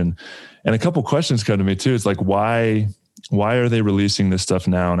separation. And a couple questions come to me too. It's like, why are they releasing this stuff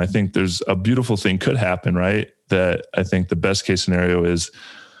now? And I think there's a beautiful thing could happen, right? That I think the best case scenario is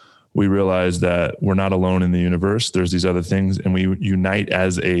we realize that we're not alone in the universe. There's these other things, and we unite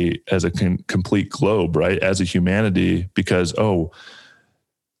as a complete globe, right? As a humanity, because,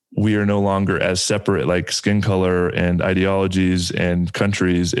 we are no longer as separate, like skin color and ideologies and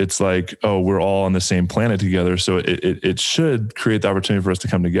countries. It's like, we're all on the same planet together. So it should create the opportunity for us to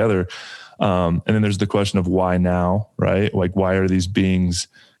come together. And then there's the question of why now, right? Like, why are these beings?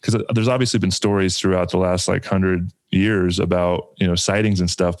 Because there's obviously been stories throughout the last 100 years about, you know, sightings and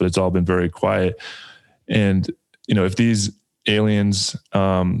stuff, but it's all been very quiet. And, you know, if these aliens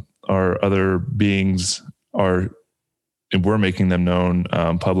or other beings are, and we're making them known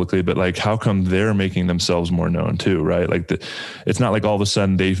publicly, but like, how come they're making themselves more known too, right? Like it's not like all of a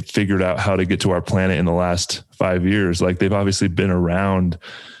sudden they figured out how to get to our planet in the last 5 years. Like they've obviously been around,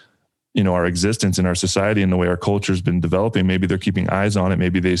 you know, our existence and our society and the way our culture's been developing. Maybe they're keeping eyes on it.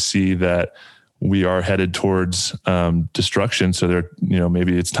 Maybe they see that we are headed towards destruction. So they're, you know,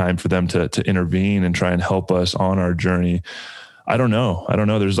 maybe it's time for them to intervene and try and help us on our journey. I don't know.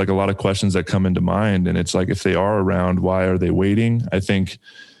 There's like a lot of questions that come into mind, and it's like, if they are around, why are they waiting? I think,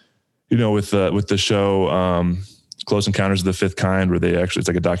 you know, with the show, Close Encounters of the Fifth Kind, where it's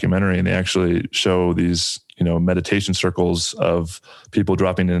like a documentary, and they actually show these, you know, meditation circles of people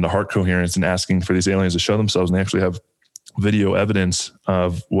dropping into heart coherence and asking for these aliens to show themselves. And they actually have video evidence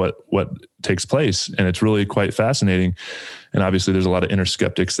of what takes place. And it's really quite fascinating. And obviously there's a lot of inner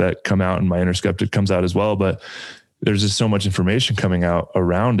skeptics that come out, and my inner skeptic comes out as well. But there's just so much information coming out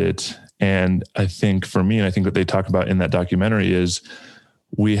around it. And I think for me, and I think what they talk about in that documentary is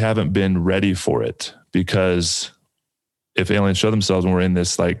we haven't been ready for it, because if aliens show themselves and we're in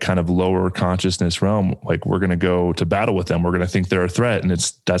this like kind of lower consciousness realm, like we're going to go to battle with them. We're going to think they're a threat. And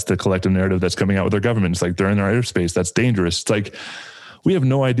that's the collective narrative that's coming out with their government. It's like, they're in their airspace. That's dangerous. It's like, we have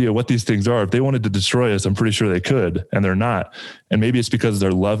no idea what these things are. If they wanted to destroy us, I'm pretty sure they could, and they're not. And maybe it's because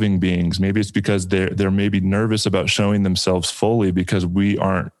they're loving beings. Maybe it's because they're maybe nervous about showing themselves fully because we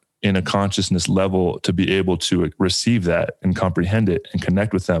aren't in a consciousness level to be able to receive that and comprehend it and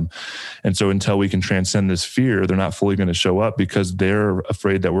connect with them. And so until we can transcend this fear, they're not fully going to show up because they're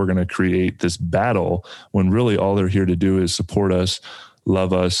afraid that we're going to create this battle when really all they're here to do is support us,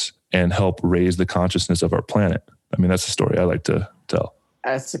 love us, and help raise the consciousness of our planet. I mean, that's the story I like to tell.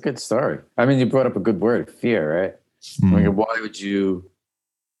 That's a good story. I mean, you brought up a good word, fear, right? I mean, why would you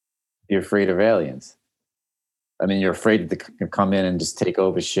be afraid of aliens? I mean, you're afraid to come in and just take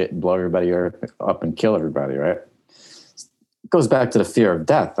over shit and blow everybody up and kill everybody, right? It goes back to the fear of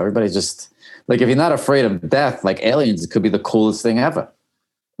death. Everybody's just like, if you're not afraid of death, like aliens, it could be the coolest thing ever,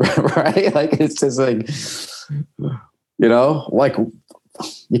 right? Like, it's just like, you know, like,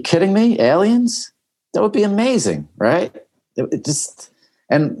 you kidding me? Aliens? That would be amazing, right? It just,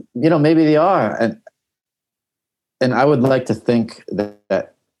 and you know, maybe they are, and I would like to think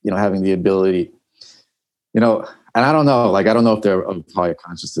that you know, having the ability. You know, and I don't know, like, I don't know if they're of higher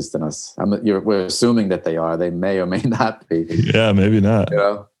consciousness than us. We're assuming that they are. They may or may not be. Yeah, maybe not. You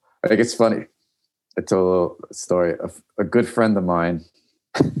know, I think it's funny. I told a little story. A good friend of mine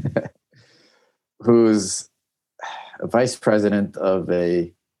who's a vice president of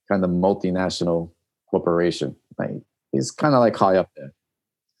a kind of multinational corporation. Like, he's kind of like high up there.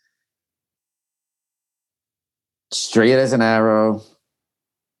 Straight as an arrow.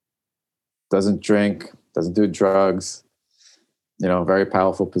 Doesn't drink. Doesn't do drugs, you know, very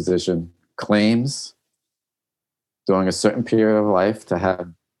powerful position, claims during a certain period of life to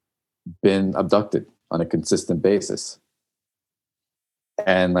have been abducted on a consistent basis.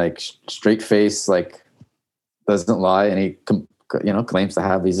 And like straight face, like doesn't lie. And he, you know, claims to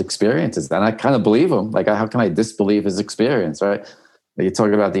have these experiences. And I kind of believe him. Like, how can I disbelieve his experience, right? You're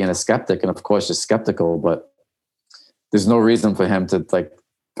talking about being a skeptic, and of course you're skeptical, but there's no reason for him to like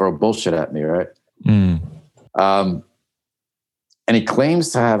throw bullshit at me, right? And he claims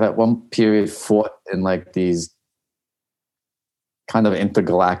to have at one period fought in like these kind of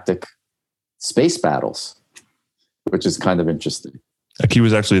intergalactic space battles, which is kind of interesting. Like, he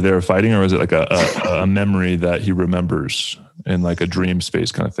was actually there fighting, or was it like a memory that he remembers in like a dream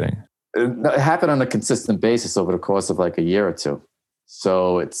space kind of thing? It happened on a consistent basis over the course of like a year or two.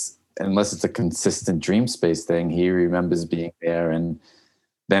 So it's, unless it's a consistent dream space thing, he remembers being there and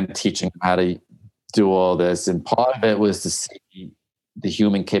them teaching him how to do all this. And part of it was to see the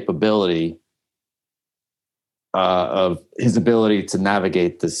human capability of his ability to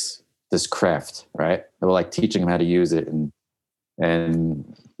navigate this craft, right? They were like teaching him how to use it.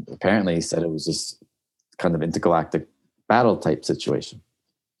 And apparently he said it was just kind of intergalactic battle type situation.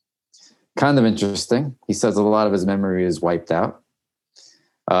 Kind of interesting. He says a lot of his memory is wiped out.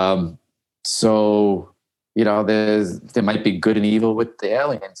 So, you know, there might be good and evil with the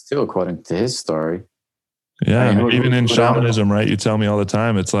aliens too, according to his story. Yeah, I mean, even in shamanism, right? You tell me all the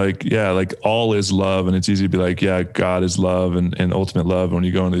time, it's like, yeah, like all is love. And it's easy to be like, yeah, God is love and ultimate love. When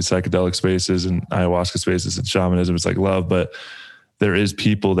you go into these psychedelic spaces and ayahuasca spaces and shamanism, it's like love. But there is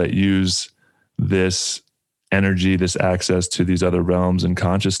people that use this energy, this access to these other realms and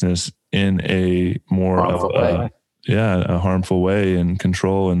consciousness in a more a harmful way and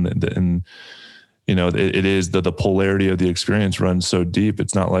control. And you know, it is the polarity of the experience runs so deep.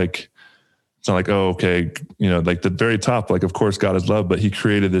 It's not like, oh, okay, you know, like the very top, like, of course, God is love, but he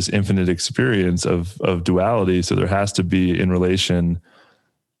created this infinite experience of duality. So there has to be in relation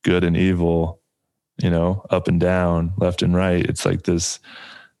good and evil, you know, up and down, left and right. It's like this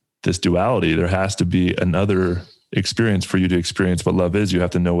duality. There has to be another experience for you to experience what love is. You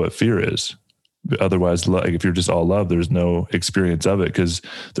have to know what fear is. Otherwise, like, if you're just all love, there's no experience of it because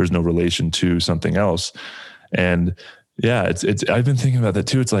there's no relation to something else. And yeah, it's I've been thinking about that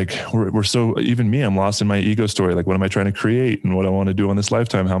too. It's like, we're so, even me, I'm lost in my ego story. Like, what am I trying to create and what I want to do on this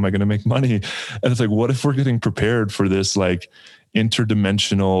lifetime? How am I going to make money? And it's like, what if we're getting prepared for this like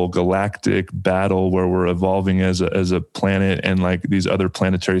interdimensional galactic battle where we're evolving as a planet, and like these other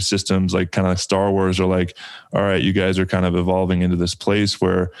planetary systems, like kind of like Star Wars, are like, all right, you guys are kind of evolving into this place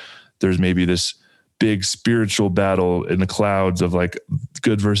where there's maybe this big spiritual battle in the clouds of like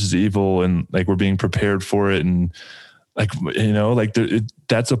good versus evil. And like, we're being prepared for it. And like, you know, like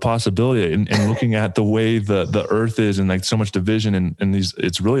that's a possibility. And looking at the way the earth is, and like so much division and these,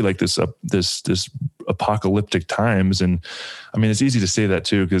 it's really like this apocalyptic times. And I mean, it's easy to say that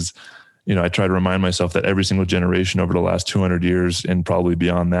too, because, you know, I try to remind myself that every single generation over the last 200 years and probably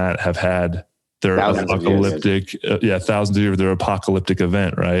beyond that have had their apocalyptic, thousands of years, their apocalyptic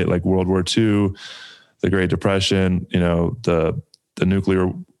event, right? Like World War II, the Great Depression, you know, the the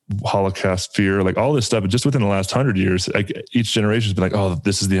nuclear Holocaust fear, like all this stuff, just within the last 100 years, like each generation has been like, oh,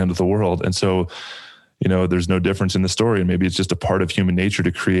 this is the end of the world. And so, there's no difference in the story. And maybe it's just a part of human nature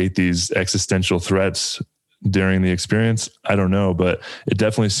to create these existential threats during the experience. I don't know, but it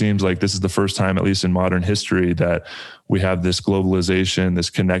definitely seems like this is the first time, at least in modern history, that we have this globalization, this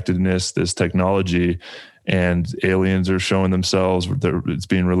connectedness, this technology, and aliens are showing themselves. It's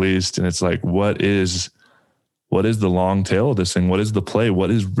being released, and it's like, what is the long tail of this thing? What is the play? What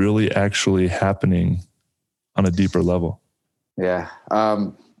is really actually happening on a deeper level? Yeah.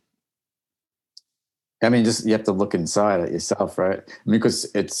 Just you have to look inside at yourself, right? Because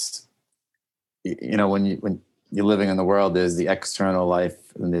it's, when you're living in the world, there's the external life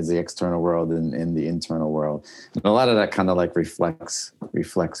and there's the external world and the internal world. And a lot of that kind of like reflects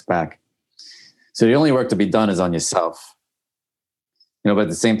back. So the only work to be done is on yourself, but at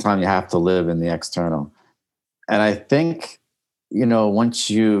the same time, you have to live in the external. And I think, once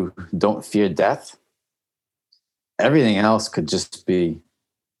you don't fear death, everything else could just be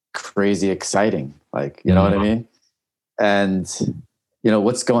crazy exciting. Like, you know what I mean? And,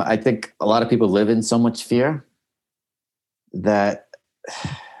 I think a lot of people live in so much fear that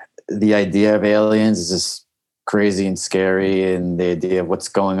the idea of aliens is just crazy and scary. And the idea of what's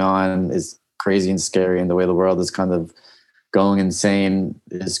going on is crazy and scary. And the way the world is kind of going insane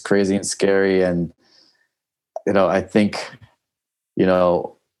is crazy and scary. And, I think,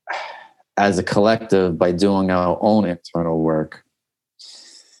 as a collective, by doing our own internal work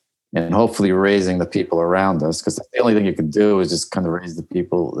and hopefully raising the people around us, because the only thing you can do is just kind of raise the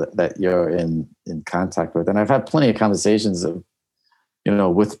people that you're in contact with. And I've had plenty of conversations of,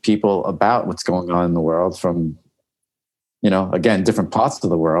 with people about what's going on in the world from, again, different parts of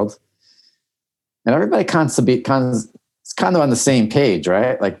the world. And everybody is kind of on the same page,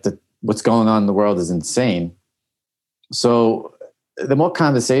 right? Like what's going on in the world is insane. So the more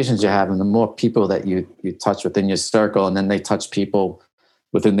conversations you have and the more people that you touch within your circle, and then they touch people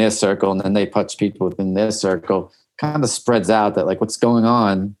within their circle, and then they touch people within their circle, kind of spreads out that like what's going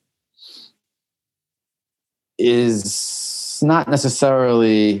on is not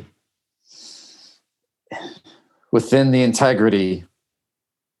necessarily within the integrity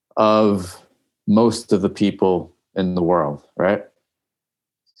of most of the people in the world, right?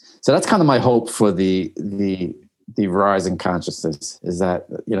 So that's kind of my hope for the rise in consciousness, is that,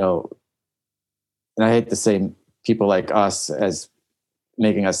 and I hate to say people like us as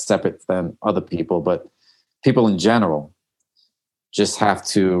making us separate than other people, but people in general just have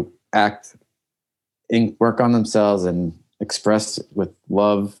to work on themselves and express with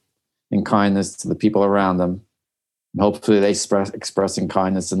love and kindness to the people around them. And hopefully they expressing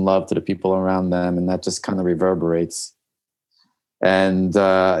kindness and love to the people around them. And that just kind of reverberates. And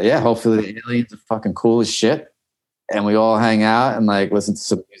hopefully the aliens are fucking cool as shit. And we all hang out and like listen to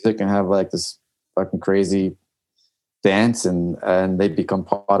some music and have like this fucking crazy dance, and they become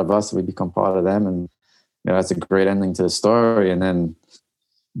part of us, we become part of them. And that's a great ending to the story. And then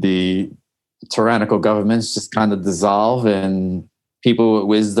the tyrannical governments just kind of dissolve and people with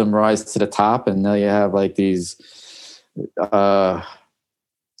wisdom rise to the top. And now you have like these, I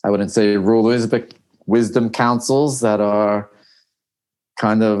wouldn't say rulers, but wisdom councils that are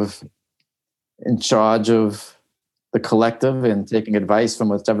kind of in charge of the collective and taking advice from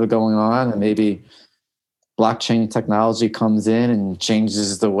whatever going on. And maybe blockchain technology comes in and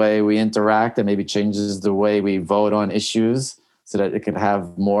changes the way we interact and maybe changes the way we vote on issues so that it can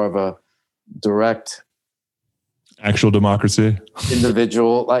have more of a direct actual democracy,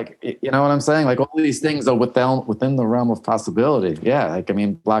 individual, like, you know what I'm saying? Like all these things are within the realm of possibility. Yeah. Like, I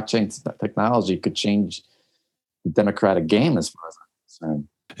mean, blockchain technology could change the democratic game as far as I'm concerned.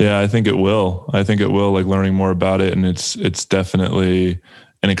 Yeah, I think it will. Like learning more about it. And it's definitely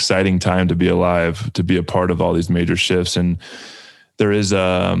an exciting time to be alive, to be a part of all these major shifts. And there is,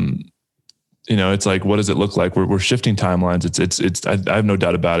 it's like, what does it look like? We're shifting timelines. I have no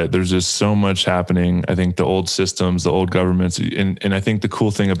doubt about it. There's just so much happening. I think the old systems, the old governments, and I think the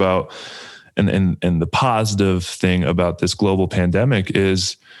cool thing about, and the positive thing about this global pandemic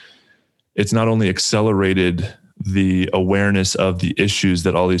is it's not only accelerated the awareness of the issues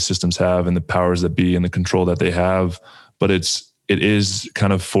that all these systems have and the powers that be and the control that they have, but it is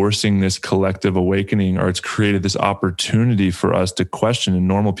kind of forcing this collective awakening, or it's created this opportunity for us to question. And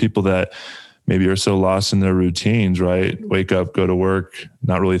normal people that maybe are so lost in their routines, right? Wake up, go to work,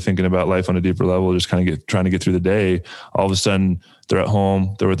 not really thinking about life on a deeper level, just kind of trying to get through the day. All of a sudden they're at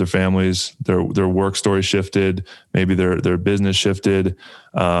home, they're with their families, their work story shifted, maybe their business shifted,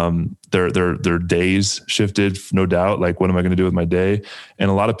 their days shifted, no doubt. Like, what am I going to do with my day? And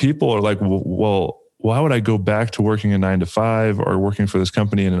a lot of people are like, well, why would I go back to working a 9 to 5 or working for this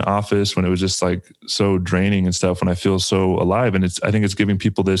company in an office when it was just like so draining and stuff, when I feel so alive? And I think it's giving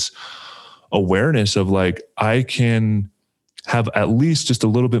people this awareness of like, I can have at least just a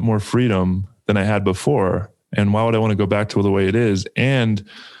little bit more freedom than I had before. And why would I want to go back to the way it is? And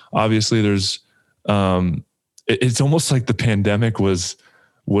obviously there's, it's almost like the pandemic was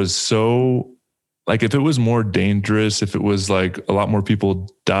so, like, if it was more dangerous, if it was like a lot more people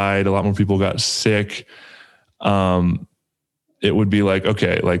died, a lot more people got sick, it would be like,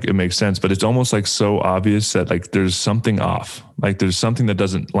 okay, like it makes sense, but it's almost like so obvious that like there's something off, like there's something that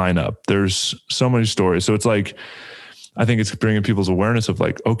doesn't line up. There's so many stories. So it's like, I think it's bringing people's awareness of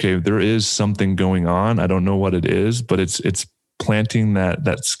like, okay, there is something going on. I don't know what it is, but it's planting that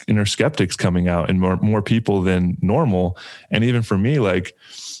inner skeptics coming out in more people than normal. And even for me, like,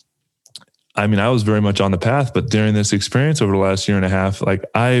 I mean, I was very much on the path, but during this experience over the last year and a half, like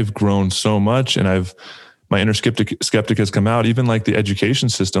I've grown so much, and my inner skeptic has come out. Even like the education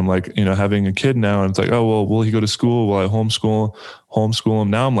system, like, you know, having a kid now, and it's like, oh, well, will he go to school? Will I homeschool him?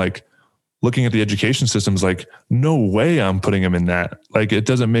 Now I'm like looking at the education system is like, no way I'm putting him in that. Like, it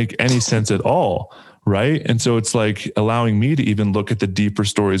doesn't make any sense at all. Right. And so it's like allowing me to even look at the deeper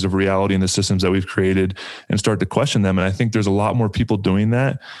stories of reality and the systems that we've created and start to question them. And I think there's a lot more people doing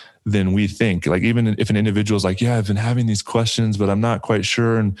that than we think. Like, even if an individual is like, yeah, I've been having these questions, but I'm not quite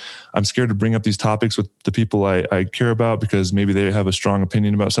sure. And I'm scared to bring up these topics with the people I care about, because maybe they have a strong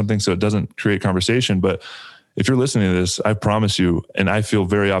opinion about something. So it doesn't create conversation. But if you're listening to this, I promise you, and I feel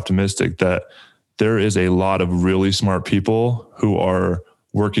very optimistic, that there is a lot of really smart people who are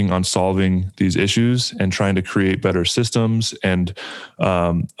working on solving these issues and trying to create better systems and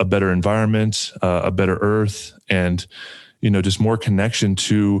a better environment, a better earth, and, you know, just more connection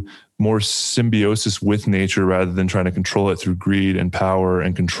to more symbiosis with nature, rather than trying to control it through greed and power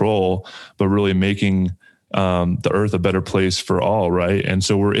and control, but really making the earth a better place for all. Right. And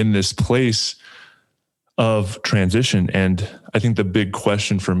so we're in this place of transition. And I think the big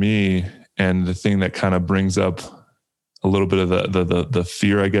question for me, and the thing that kind of brings up a little bit of the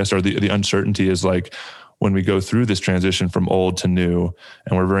fear, I guess, or the uncertainty, is like, when we go through this transition from old to new,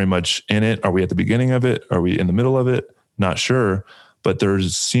 and we're very much in it, are we at the beginning of it? Are we in the middle of it? Not sure. But there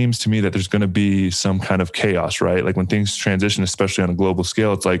seems to me that there's going to be some kind of chaos, right? Like when things transition, especially on a global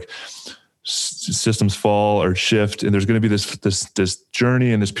scale, it's like systems fall or shift, and there's going to be this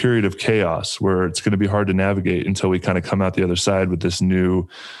journey and this period of chaos where it's going to be hard to navigate until we kind of come out the other side with this new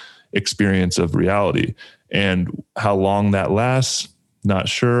experience of reality. And how long that lasts, not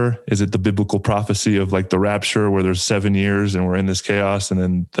sure. Is it the biblical prophecy of like the rapture, where there's 7 years and we're in this chaos, and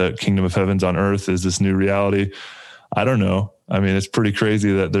then the kingdom of heaven's on earth is this new reality? I don't know. I mean, it's pretty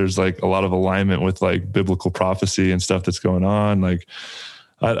crazy that there's like a lot of alignment with like biblical prophecy and stuff that's going on. Like,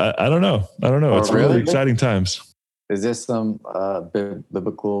 I don't know. Oh, it's really exciting times. Is this some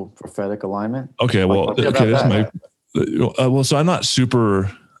biblical prophetic alignment? Okay. Well, so I'm not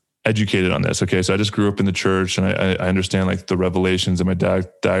super educated on this. Okay. So I just grew up in the church, and I understand like the revelations, and my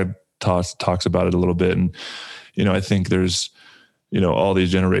dad talks about it a little bit. And, you know, I think there's, you know, all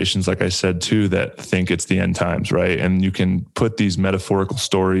these generations, like I said too, that think it's the end times, right? And you can put these metaphorical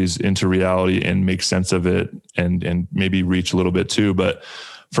stories into reality and make sense of it, and maybe reach a little bit too. But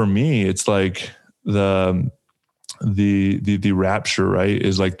for me, it's like the rapture, right,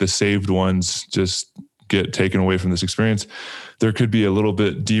 is like the saved ones just get taken away from this experience. There could be a little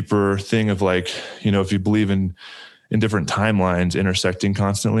bit deeper thing of like, you know, if you believe in different timelines intersecting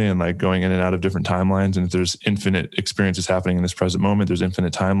constantly and like going in and out of different timelines, and if there's infinite experiences happening in this present moment, there's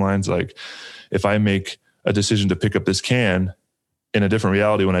infinite timelines. Like, if I make a decision to pick up this can in a different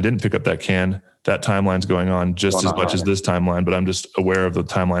reality when I didn't pick up that can, that timeline's going on just as much as this timeline, but I'm just aware of the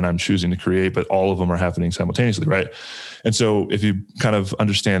timeline I'm choosing to create, but all of them are happening simultaneously, right? And so if you kind of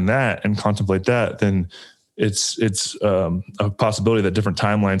understand that and contemplate that, then it's a possibility that different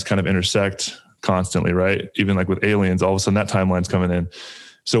timelines kind of intersect constantly, right? Even like with aliens, all of a sudden that timeline's coming in.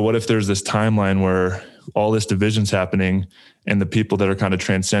 So what if there's this timeline where all this division's happening, and the people that are kind of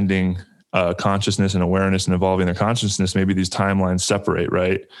transcending consciousness and awareness and evolving their consciousness, maybe these timelines separate,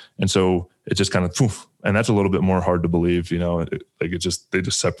 right? And so it just kind of poof, and that's a little bit more hard to believe, you know, they just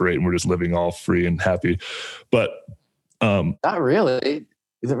separate, and we're just living all free and happy. But not really.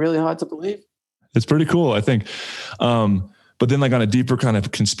 Is it really hard to believe? It's pretty cool, I think. But then like on a deeper kind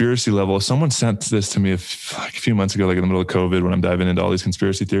of conspiracy level, someone sent this to me a few months ago, like in the middle of COVID, when I'm diving into all these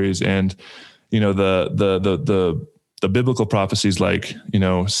conspiracy theories. And, you know, the biblical prophecies, like, you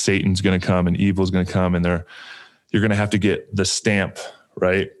know, Satan's going to come and evil's going to come, and you're going to have to get the stamp,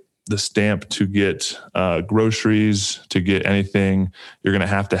 right? The stamp to get groceries, to get anything. You're going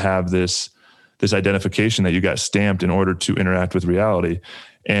to have this this identification that you got stamped in order to interact with reality.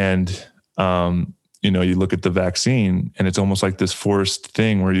 And, you look at the vaccine and it's almost like this forced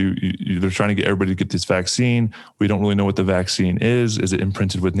thing where they're trying to get everybody to get this vaccine. We don't really know what the vaccine is. Is it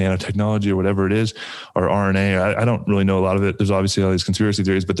imprinted with nanotechnology or whatever it is, or RNA? I don't really know a lot of it. There's obviously all these conspiracy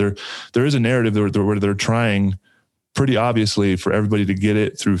theories, but there is a narrative where they're trying pretty obviously for everybody to get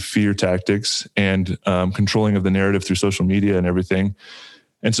it through fear tactics and controlling of the narrative through social media and everything.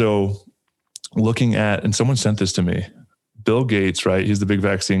 And so and someone sent this to me, Bill Gates, right? He's the big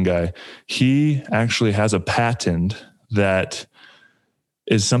vaccine guy. He actually has a patent that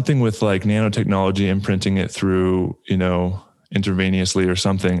is something with like nanotechnology, imprinting it through, intravenously or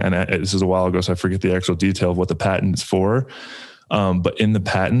something. And this is a while ago, so I forget the actual detail of what the patent is for. But in the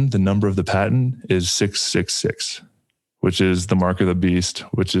patent, the number of the patent is 666, which is the mark of the beast,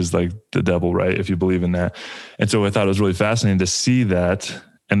 which is like the devil, right? If you believe in that. And so I thought it was really fascinating to see that.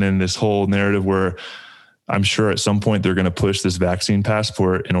 And then this whole narrative where I'm sure at some point they're going to push this vaccine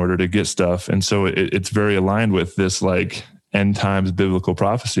passport in order to get stuff. And so it's very aligned with this like end times biblical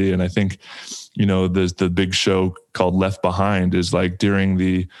prophecy. And I think, there's the big show called Left Behind is like during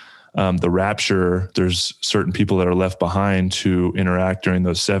the rapture, there's certain people that are left behind to interact during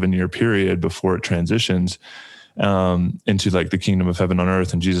those 7-year period before it transitions into like the kingdom of heaven on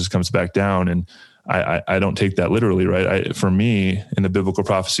earth, and Jesus comes back down. And I don't take that literally, right? For me, in the biblical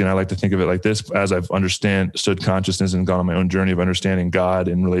prophecy, and I like to think of it like this, as I've understood consciousness and gone on my own journey of understanding God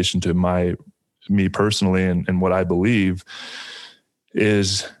in relation to me personally and what I believe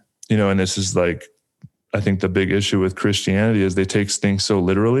is, and this is like, I think the big issue with Christianity is they take things so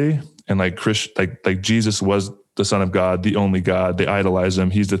literally, and like Jesus was the Son of God, the only God. They idolize him.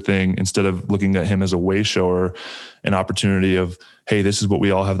 He's the thing, instead of looking at him as a way shower, an opportunity of, hey, this is what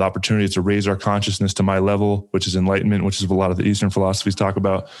we all have the opportunity to raise our consciousness to my level, which is enlightenment, which is what a lot of the Eastern philosophies talk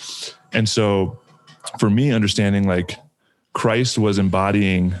about. And so for me, understanding like Christ was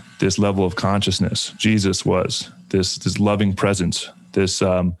embodying this level of consciousness. Jesus was this loving presence, this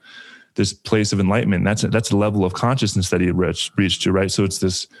place of enlightenment. That's a level of consciousness that he reached to, right? So it's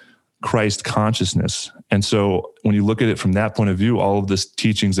this Christ consciousness. And so when you look at it from that point of view, all of this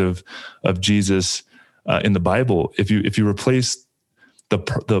teachings of Jesus in the Bible, if you replace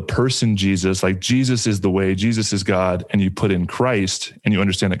the person Jesus, like Jesus is the way, Jesus is God, and you put in Christ and you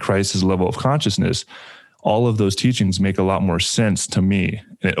understand that Christ is a level of consciousness, all of those teachings make a lot more sense to me,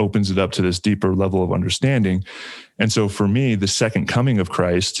 and it opens it up to this deeper level of understanding. And so for me, the second coming of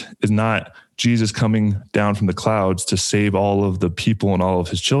Christ is not Jesus coming down from the clouds to save all of the people and all of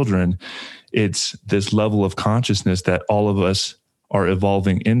his children. It's this level of consciousness that all of us are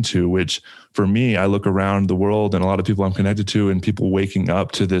evolving into, which for me, I look around the world and a lot of people I'm connected to, and people waking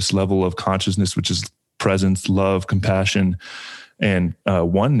up to this level of consciousness, which is presence, love, compassion, and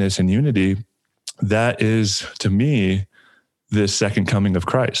oneness and unity. That is, to me, the second coming of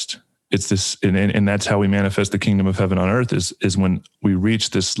Christ. It's this, and that's how we manifest the kingdom of heaven on earth is when we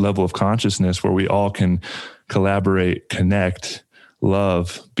reach this level of consciousness where we all can collaborate, connect,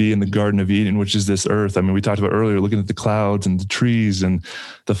 love, be in the Garden of Eden, which is this earth. I mean, we talked about earlier, looking at the clouds and the trees and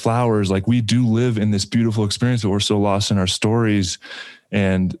the flowers, like we do live in this beautiful experience, but we're so lost in our stories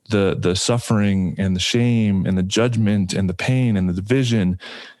and the suffering and the shame and the judgment and the pain and the division.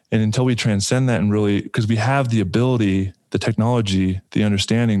 And until we transcend that and really, because we have the ability, the technology, the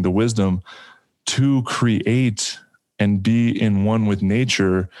understanding, the wisdom to create and be in one with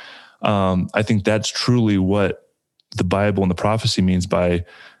nature, I think that's truly what the Bible and the prophecy means by,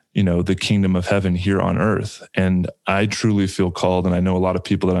 the kingdom of heaven here on earth. And I truly feel called, and I know a lot of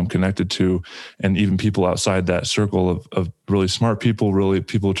people that I'm connected to, and even people outside that circle of really smart people, really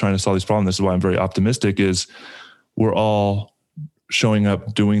people trying to solve these problems. This is why I'm very optimistic, is we're all showing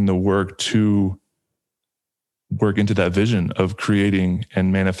up, doing the work to work into that vision of creating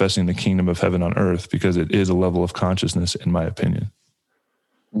and manifesting the kingdom of heaven on earth, because it is a level of consciousness, in my opinion.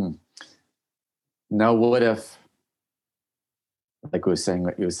 Now, what if, like we were saying,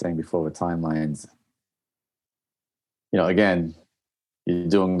 what you were saying before with timelines, again, you're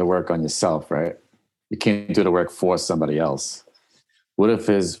doing the work on yourself, right? You can't do the work for somebody else. What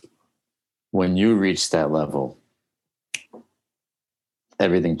if when you reach that level,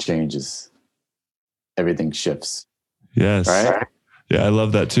 everything changes, everything shifts. Yes. Right? Yeah, I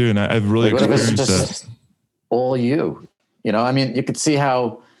love that too. And I've really experienced that. All you, you could see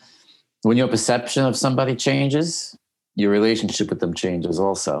how when your perception of somebody changes, your relationship with them changes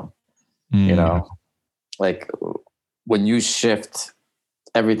also. Like when you shift,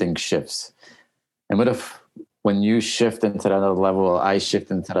 everything shifts. And what if when you shift into that other level, or I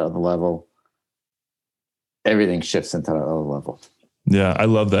shift into that other level, everything shifts into that other level? Yeah, I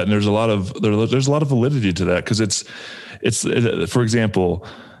love that. And there's a lot of validity to that. Cause it's, for example,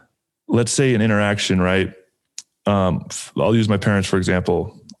 let's say an interaction, right? I'll use my parents, for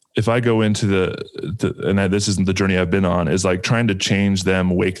example. If I go into this isn't the journey I've been on, is like trying to change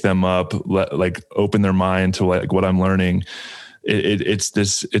them, wake them up, like open their mind to like what I'm learning. It's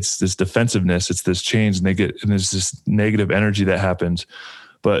this defensiveness, it's this change, and there's this negative energy that happens.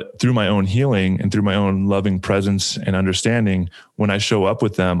 But through my own healing and through my own loving presence and understanding, when I show up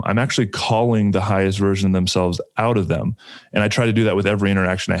with them, I'm actually calling the highest version of themselves out of them. And I try to do that with every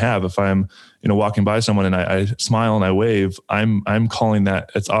interaction I have. If I'm, walking by someone and I smile and I wave, I'm calling that.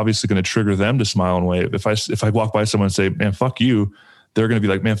 It's obviously going to trigger them to smile and wave. If I walk by someone and say, man, fuck you, they're going to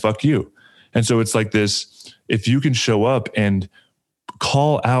be like, man, fuck you. And so it's like this, if you can show up and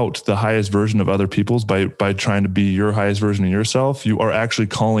call out the highest version of other people's by trying to be your highest version of yourself, you are actually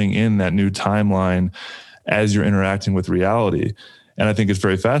calling in that new timeline as you're interacting with reality. And I think it's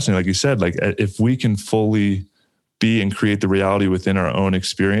very fascinating. Like you said, like if we can fully be and create the reality within our own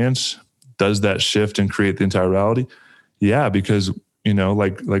experience, does that shift and create the entire reality? Yeah, because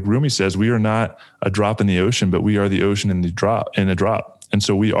like Rumi says, we are not a drop in the ocean, but we are the ocean in a drop. And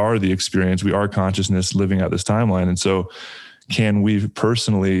so we are the experience, we are consciousness living out this timeline. And so can we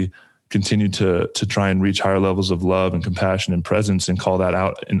personally continue to try and reach higher levels of love and compassion and presence and call that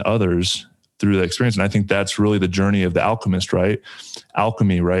out in others through that experience? And I think that's really the journey of the alchemist, right?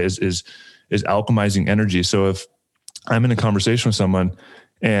 Alchemy, right, is alchemizing energy. So if I'm in a conversation with someone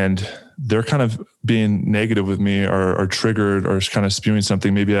and they're kind of being negative with me or triggered or kind of spewing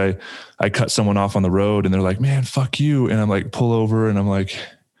something, maybe I cut someone off on the road and they're like, man, fuck you. And I'm like, pull over and I'm like,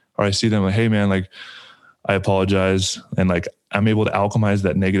 or I see them like, hey man, like, I apologize. And like, I'm able to alchemize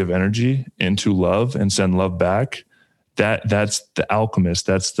that negative energy into love and send love back. That's the alchemist.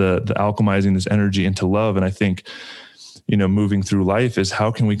 That's the alchemizing this energy into love. And I think, moving through life is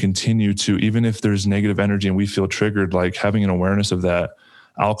how can we continue to, even if there's negative energy and we feel triggered, like having an awareness of that,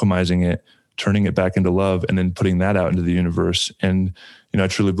 alchemizing it, turning it back into love, and then putting that out into the universe. And, I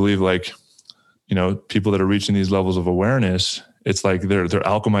truly believe like, people that are reaching these levels of awareness, it's like they're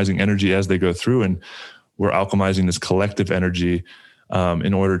alchemizing energy as they go through, and we're alchemizing this collective energy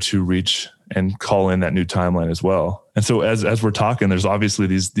in order to reach and call in that new timeline as well. And so as we're talking, there's obviously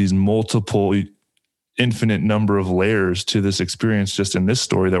these multiple infinite number of layers to this experience just in this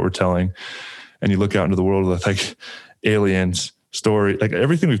story that we're telling. And you look out into the world with like aliens story, like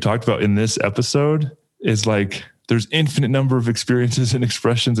everything we've talked about in this episode is like, there's infinite number of experiences and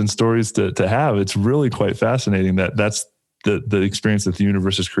expressions and stories to have. It's really quite fascinating that's the experience that the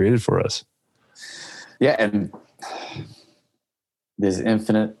universe has created for us. Yeah, and there's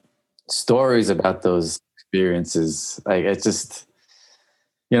infinite stories about those experiences. Like it just,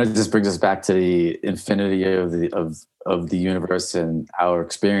 it just brings us back to the infinity of the universe and our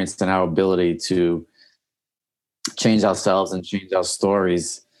experience and our ability to change ourselves and change our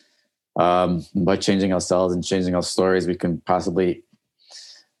stories. By changing ourselves and changing our stories, we can possibly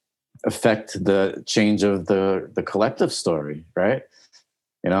affect the change of the collective story, right?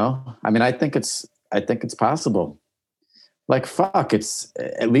 I mean, I think it's possible. Like, fuck, it's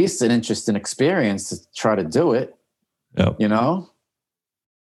at least an interesting experience to try to do it. Yep.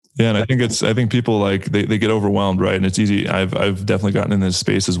 Yeah. And I think people like, they get overwhelmed, right? And it's easy. I've definitely gotten in this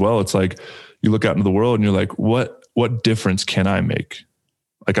space as well. It's like, you look out into the world and you're like, what difference can I make?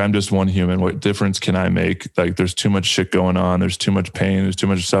 Like, I'm just one human. What difference can I make? Like, there's too much shit going on. There's too much pain. There's too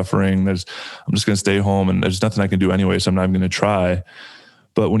much suffering. I'm just going to stay home and there's nothing I can do anyway. So I'm not even going to try.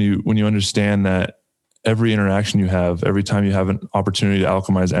 But when you understand that every interaction you have, every time you have an opportunity to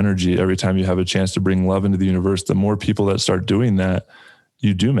alchemize energy, every time you have a chance to bring love into the universe, the more people that start doing that,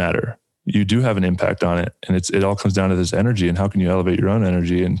 you do matter. You do have an impact on it. And it all comes down to this energy. And how can you elevate your own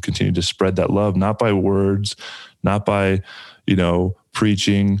energy and continue to spread that love, not by words, not by,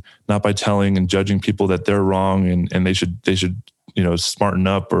 preaching, not by telling and judging people that they're wrong and they should, smarten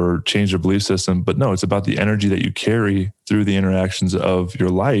up or change their belief system. But no, it's about the energy that you carry through the interactions of your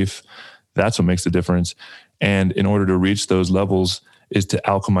life. That's what makes the difference. And in order to reach those levels is to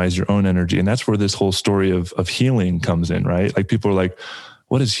alchemize your own energy. And that's where this whole story of healing comes in, right? Like, people are like,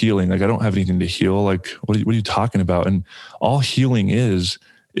 what is healing? Like, I don't have anything to heal. Like, what are you talking about? And all healing is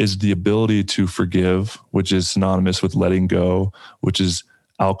the ability to forgive, which is synonymous with letting go, which is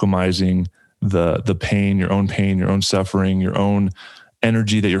alchemizing the pain, your own suffering, your own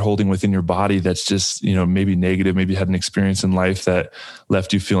energy that you're holding within your body that's just, maybe negative, maybe you had an experience in life that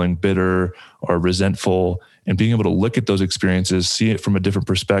left you feeling bitter or resentful, and being able to look at those experiences, see it from a different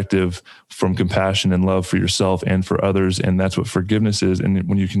perspective, from compassion and love for yourself and for others. And that's what forgiveness is.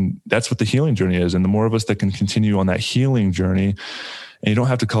 And that's what the healing journey is. And the more of us that can continue on that healing journey, and you don't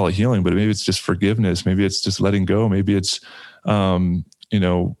have to call it healing, but maybe it's just forgiveness. Maybe it's just letting go. Maybe it's,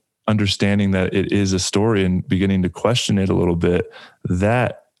 understanding that it is a story and beginning to question it a little bit.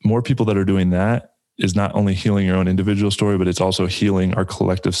 That more people that are doing that is not only healing your own individual story, but it's also healing our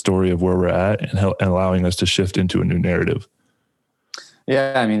collective story of where we're at and allowing us to shift into a new narrative.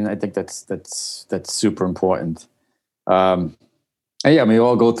 Yeah, I mean, I think that's super important. And yeah, I mean, we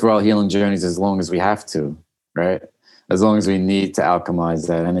all go through our healing journeys as long as we have to, right? As long as we need to alchemize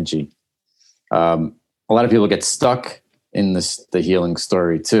that energy. A lot of people get stuck in the healing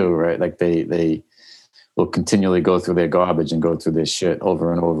story too, right? Like they will continually go through their garbage and go through their shit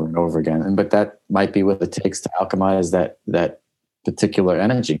over and over and over again. But that might be what it takes to alchemize that particular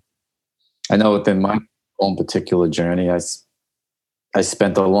energy. I know within my own particular journey, I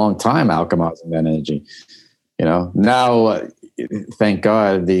spent a long time alchemizing that energy. Now, thank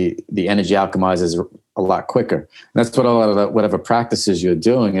God, the energy alchemizes a lot quicker. And that's what a lot of whatever practices you're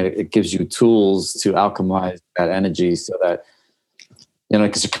doing, it gives you tools to alchemize that energy so that,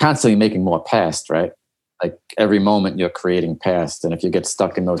 because you're constantly making more past, right? Like every moment you're creating past. And if you get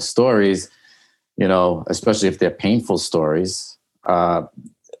stuck in those stories, especially if they're painful stories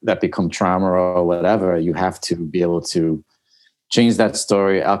that become trauma or whatever, you have to be able to change that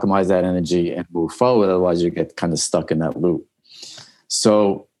story, alchemize that energy, and move forward. Otherwise, you get kind of stuck in that loop.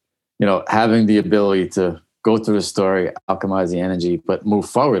 So, having the ability to go through the story, alchemize the energy, but move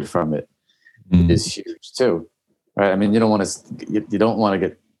forward from it is huge too, right? I mean, you don't want to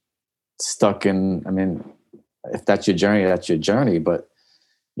get stuck in. I mean, if that's your journey, that's your journey. But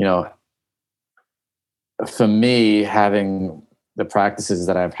for me, having the practices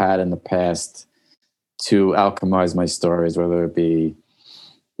that I've had in the past to alchemize my stories, whether it be,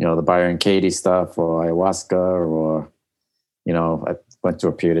 the Byron Katie stuff or ayahuasca or, I went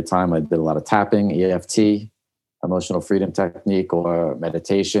through a period of time, I did a lot of tapping, EFT, emotional freedom technique, or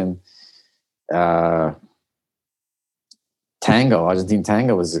meditation. Tango, Argentine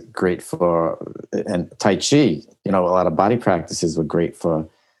tango was great for, and Tai Chi, a lot of body practices were great for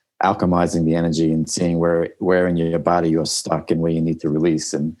alchemizing the energy and seeing where in your body you're stuck and where you need to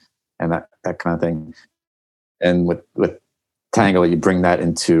release and that kind of thing. And with tango, you bring that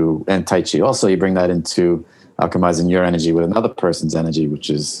into, and Tai Chi also, you bring that into alchemizing your energy with another person's energy,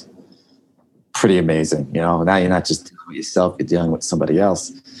 which is pretty amazing. Now you're not just dealing with yourself, you're dealing with somebody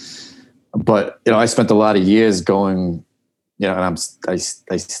else. But, I spent a lot of years going, and I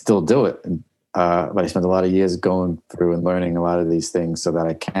still do it. But I spent a lot of years going through and learning a lot of these things so that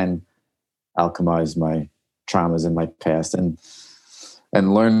I can alchemize my traumas in my past and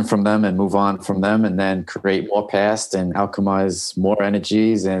learn from them and move on from them, and then create more past and alchemize more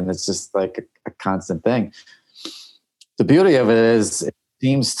energies. And it's just like a constant thing. The beauty of it is it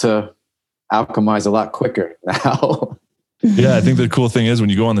seems to alchemize a lot quicker now. Yeah, I think the cool thing is when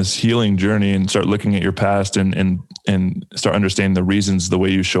you go on this healing journey and start looking at your past and start understanding the reasons the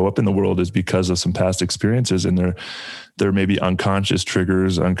way you show up in the world is because of some past experiences, and there may be unconscious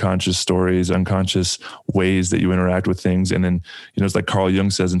triggers, unconscious stories, unconscious ways that you interact with things. And then, it's like Carl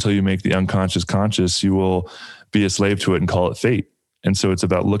Jung says, until you make the unconscious conscious, you will be a slave to it and call it fate. And so it's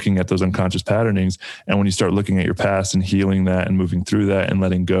about looking at those unconscious patternings. And when you start looking at your past and healing that and moving through that and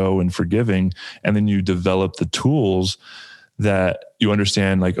letting go and forgiving, and then you develop the tools that you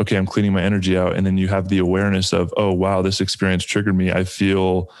understand, like, okay, I'm cleaning my energy out. And then you have the awareness of, oh, wow, this experience triggered me. I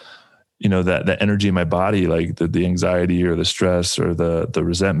feel, that energy in my body, like the anxiety or the stress or the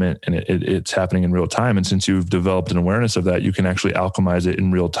resentment, and it's happening in real time. And since you've developed an awareness of that, you can actually alchemize it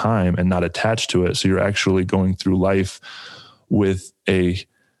in real time and not attach to it. So you're actually going through life with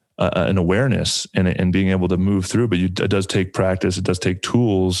an awareness and being able to move through. But it does take practice. It does take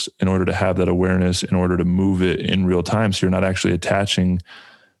tools in order to have that awareness, in order to move it in real time. So you're not actually attaching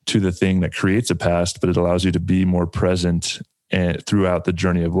to the thing that creates a past, but it allows you to be more present and throughout the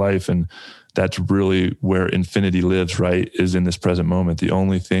journey of life. And that's really where infinity lives, right? Is in this present moment. The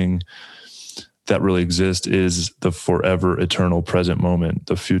only thing that really exists is the forever eternal present moment.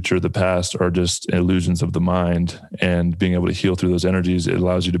 The future, the past are just illusions of the mind, and being able to heal through those energies, it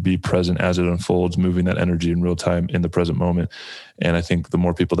allows you to be present as it unfolds, moving that energy in real time in the present moment. And I think the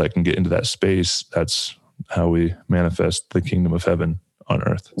more people that can get into that space, that's how we manifest the kingdom of heaven on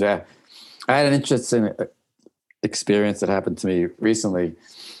earth. Yeah. I had an interesting experience that happened to me recently.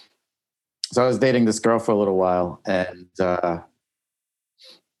 So I was dating this girl for a little while, and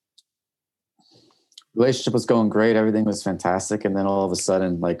relationship was going great. Everything was fantastic. And then all of a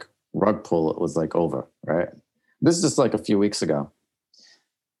sudden, like rug pull, it was like over, right? This is just like a few weeks ago,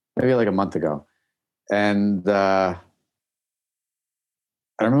 maybe like a month ago. And I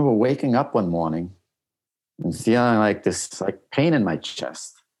remember waking up one morning and feeling like this like pain in my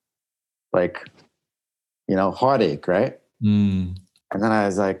chest, like, heartache, right? And then I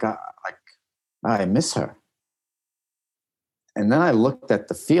was like, I miss her. And then I looked at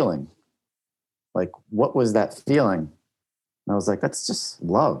the feeling, like, what was that feeling? And I was like, that's just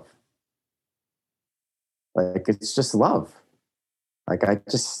love. Like, it's just love. Like, I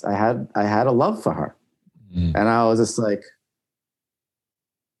had a love for her. And I was just like,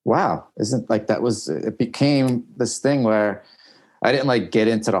 wow, it became this thing where I didn't like get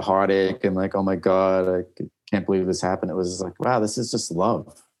into the heartache and like, oh my God, I can't believe this happened. It was like, wow, this is just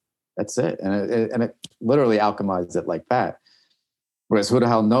love. That's it. And it literally alchemized it like that. Whereas who the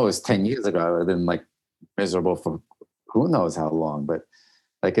hell knows, 10 years ago, I would have been like miserable for who knows how long. But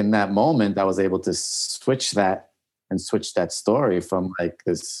like in that moment, I was able to switch that story from like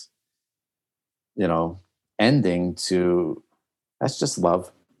this, ending to that's just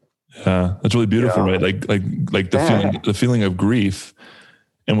love. Yeah, that's really beautiful, right? Like the feeling of grief.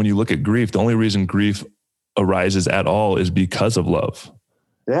 And when you look at grief, the only reason grief arises at all is because of love.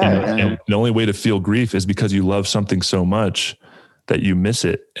 Yeah. And the only way to feel grief is because you love something so much that you miss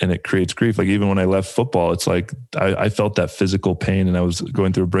it, and it creates grief. Like even when I left football, it's like I felt that physical pain, and I was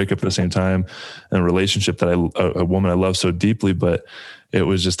going through a breakup at the same time, and a relationship that a woman I love so deeply, but it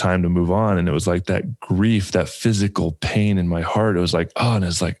was just time to move on. And it was like that grief, that physical pain in my heart. It was like, and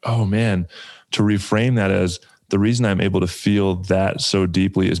it's like, oh man, to reframe that as the reason I'm able to feel that so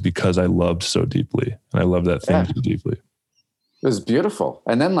deeply is because I loved so deeply. And I love that thing so deeply. It was beautiful.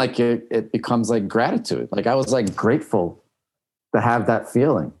 And then like it becomes like gratitude. Like I was like grateful to have that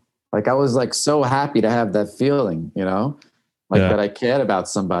feeling. Like I was like so happy to have that feeling, that I cared about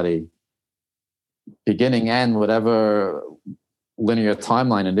somebody, beginning and whatever linear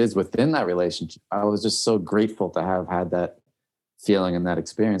timeline it is within that relationship. I was just so grateful to have had that feeling and that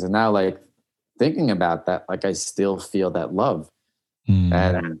experience. And now like thinking about that, like I still feel that love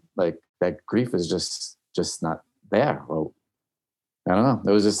and like that grief is just not there. Well, I don't know.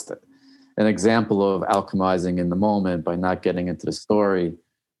 It was just an example of alchemizing in the moment by not getting into the story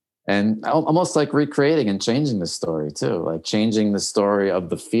and almost like recreating and changing the story too, like changing the story of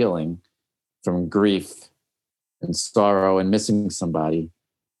the feeling from grief and sorrow and missing somebody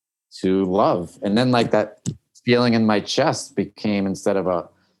to love. And then like that feeling in my chest became, instead of a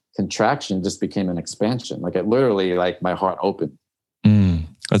contraction, just became an expansion. Like it literally, like my heart opened.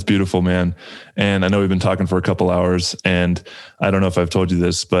 That's beautiful, man. And I know we've been talking for a couple hours, and I don't know if I've told you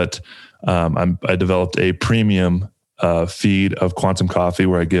this, but I developed a premium feed of Quantum Coffee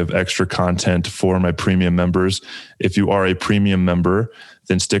where I give extra content for my premium members. If you are a premium member,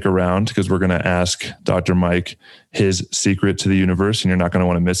 then stick around because we're going to ask Dr. Mike his secret to the universe, and you're not going to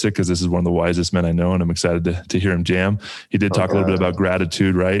want to miss it because this is one of the wisest men I know, and I'm excited to hear him jam. He did talk a little bit about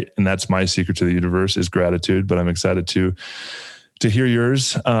gratitude, right? And that's my secret to the universe is gratitude, but I'm excited to hear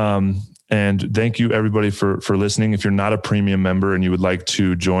yours. And thank you everybody for listening. If you're not a premium member and you would like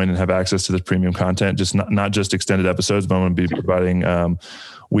to join and have access to this premium content, just not just extended episodes, but I'm going to be providing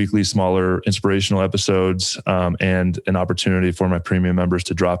weekly, smaller, inspirational episodes and an opportunity for my premium members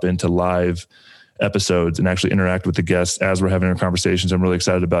to drop into live episodes and actually interact with the guests as we're having our conversations. I'm really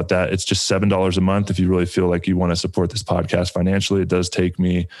excited about that. It's just $7 a month. If you really feel like you want to support this podcast financially, it does take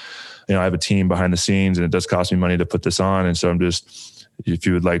me, I have a team behind the scenes and it does cost me money to put this on. And so I'm just, if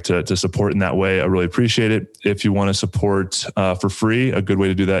you would like to support in that way, I really appreciate it. If you want to support for free, a good way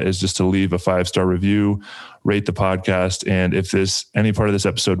to do that is just to leave a 5-star review, rate the podcast. And if any part of this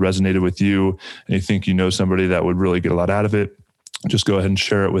episode resonated with you and you think you know somebody that would really get a lot out of it, just go ahead and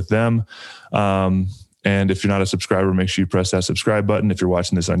share it with them. And if you're not a subscriber, make sure you press that subscribe button. If you're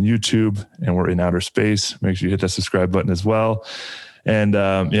watching this on YouTube and we're in outer space, make sure you hit that subscribe button as well. And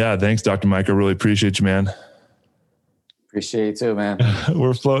thanks, Dr. Mike. I really appreciate you, man. Appreciate you too, man.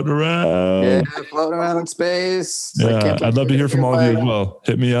 We're floating around. Yeah, floating around in space. Yeah, I'd love to hear from all of you as well.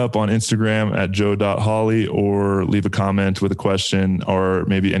 Hit me up on Instagram at joe.holly or leave a comment with a question or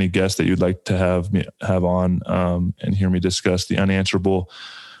maybe any guest that you'd like to have on and hear me discuss the unanswerable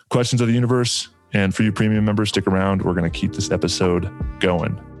questions of the universe. And for you premium members, stick around. We're going to keep this episode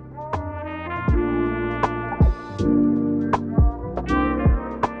going.